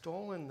have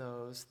stolen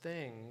those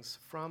things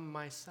from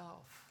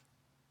myself,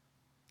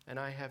 and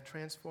I have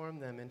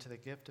transformed them into the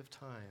gift of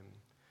time,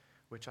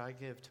 which I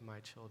give to my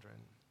children.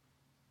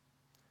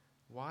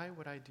 Why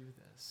would I do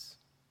this?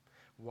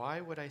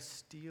 Why would I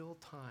steal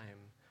time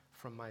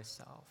from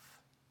myself?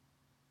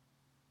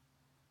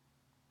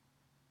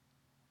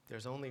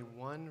 There's only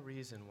one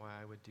reason why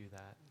I would do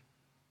that,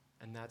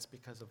 and that's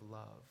because of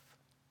love.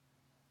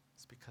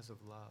 It's because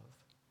of love.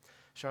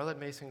 Charlotte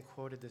Mason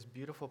quoted this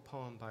beautiful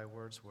poem by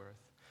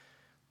Wordsworth,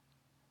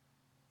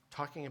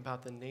 talking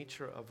about the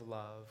nature of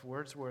love.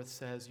 Wordsworth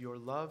says, "Your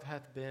love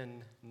hath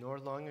been, nor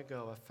long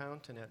ago, a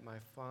fountain at my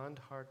fond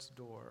heart's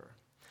door,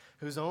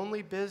 whose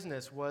only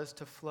business was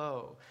to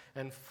flow,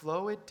 and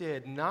flow it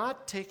did,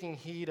 not taking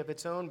heed of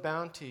its own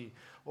bounty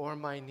or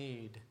my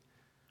need."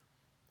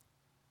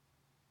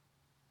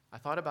 I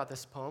thought about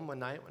this poem one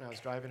night when I was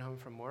driving home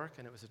from work,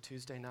 and it was a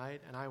Tuesday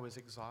night, and I was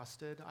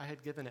exhausted. I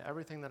had given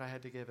everything that I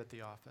had to give at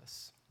the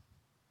office.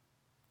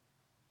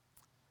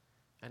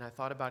 And I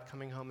thought about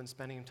coming home and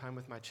spending time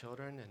with my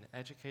children and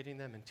educating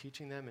them and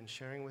teaching them and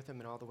sharing with them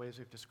in all the ways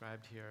we've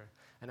described here.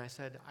 And I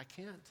said, I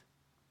can't.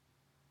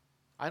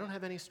 I don't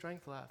have any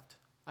strength left.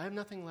 I have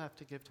nothing left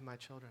to give to my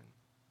children.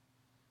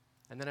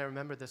 And then I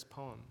remembered this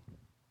poem.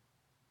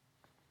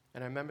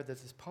 And I remembered that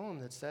this poem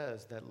that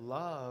says that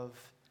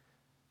love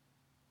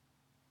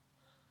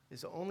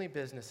is only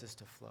business is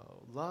to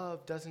flow.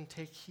 Love doesn't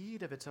take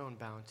heed of its own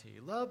bounty.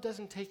 Love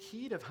doesn't take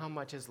heed of how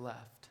much is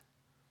left.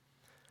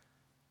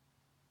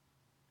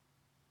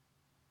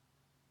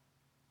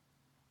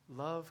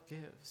 Love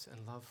gives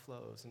and love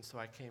flows. And so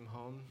I came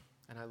home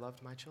and I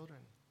loved my children.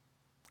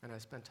 And I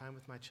spent time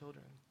with my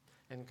children.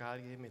 And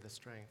God gave me the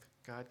strength.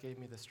 God gave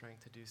me the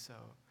strength to do so.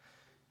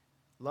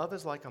 Love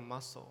is like a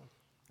muscle.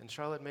 And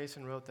Charlotte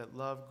Mason wrote that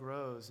love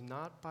grows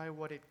not by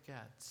what it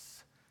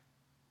gets,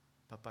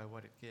 but by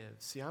what it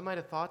gives. See, I might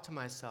have thought to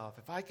myself,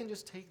 if I can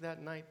just take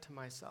that night to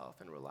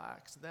myself and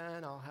relax,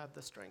 then I'll have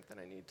the strength that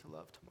I need to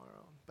love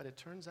tomorrow. But it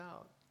turns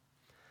out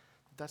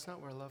that's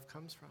not where love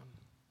comes from.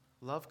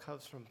 Love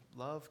comes from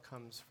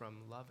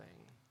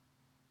loving.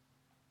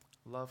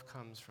 Love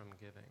comes from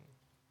giving.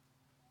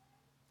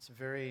 It's a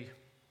very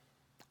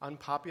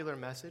unpopular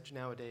message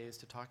nowadays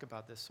to talk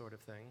about this sort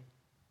of thing.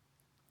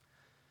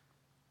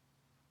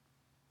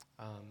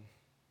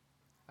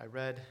 I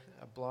read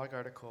a blog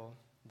article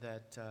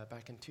that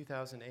back in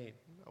 2008,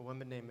 a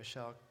woman named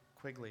Michelle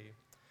Quigley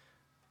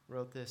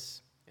wrote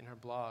this in her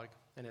blog,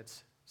 and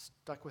it's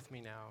stuck with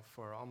me now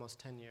for almost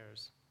 10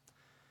 years.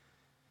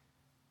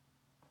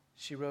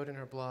 She wrote in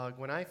her blog,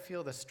 "When I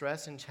feel the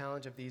stress and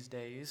challenge of these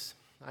days,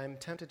 I am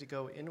tempted to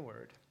go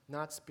inward,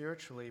 not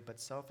spiritually, but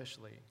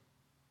selfishly.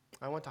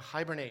 I want to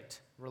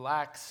hibernate,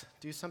 relax,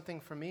 do something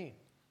for me.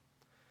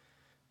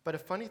 But a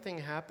funny thing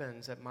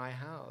happens at my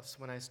house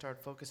when I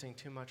start focusing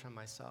too much on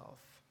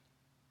myself.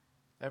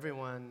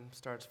 Everyone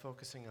starts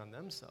focusing on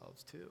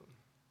themselves too."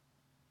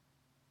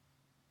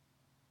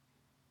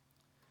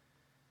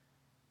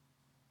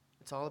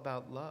 It's all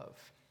about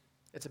love.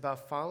 It's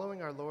about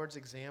following our Lord's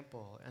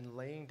example and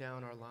laying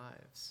down our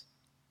lives.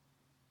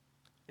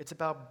 It's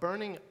about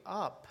burning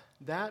up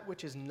that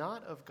which is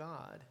not of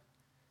God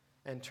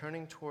and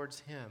turning towards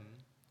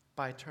Him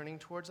by turning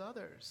towards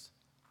others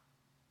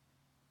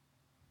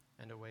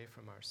and away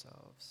from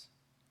ourselves.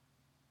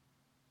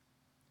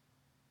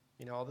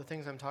 You know, all the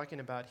things I'm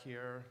talking about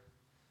here,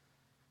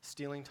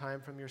 stealing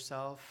time from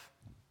yourself,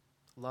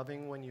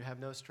 loving when you have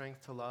no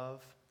strength to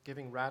love,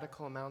 giving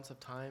radical amounts of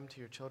time to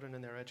your children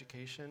and their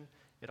education,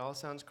 it all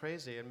sounds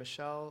crazy, and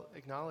Michelle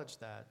acknowledged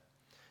that.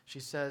 She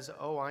says,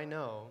 "Oh, I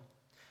know.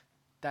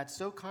 That's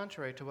so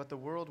contrary to what the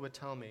world would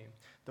tell me.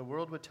 The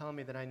world would tell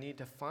me that I need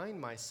to find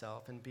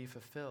myself and be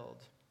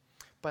fulfilled.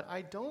 But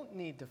I don't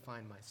need to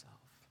find myself.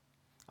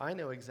 I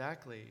know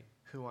exactly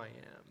who I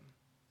am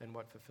and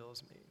what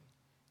fulfills me.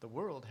 The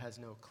world has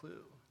no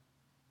clue.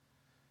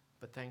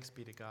 But thanks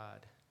be to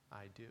God,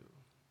 I do.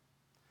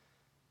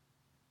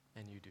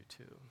 And you do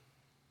too."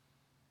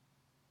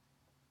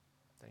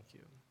 Thank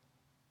you.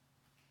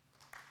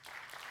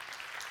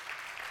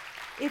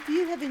 If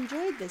you have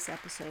enjoyed this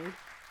episode,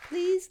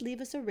 please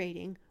leave us a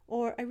rating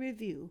or a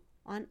review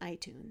on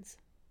iTunes.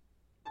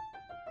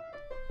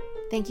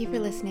 Thank you for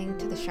listening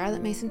to the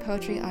Charlotte Mason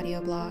Poetry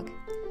audio blog.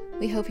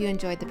 We hope you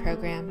enjoyed the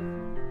program.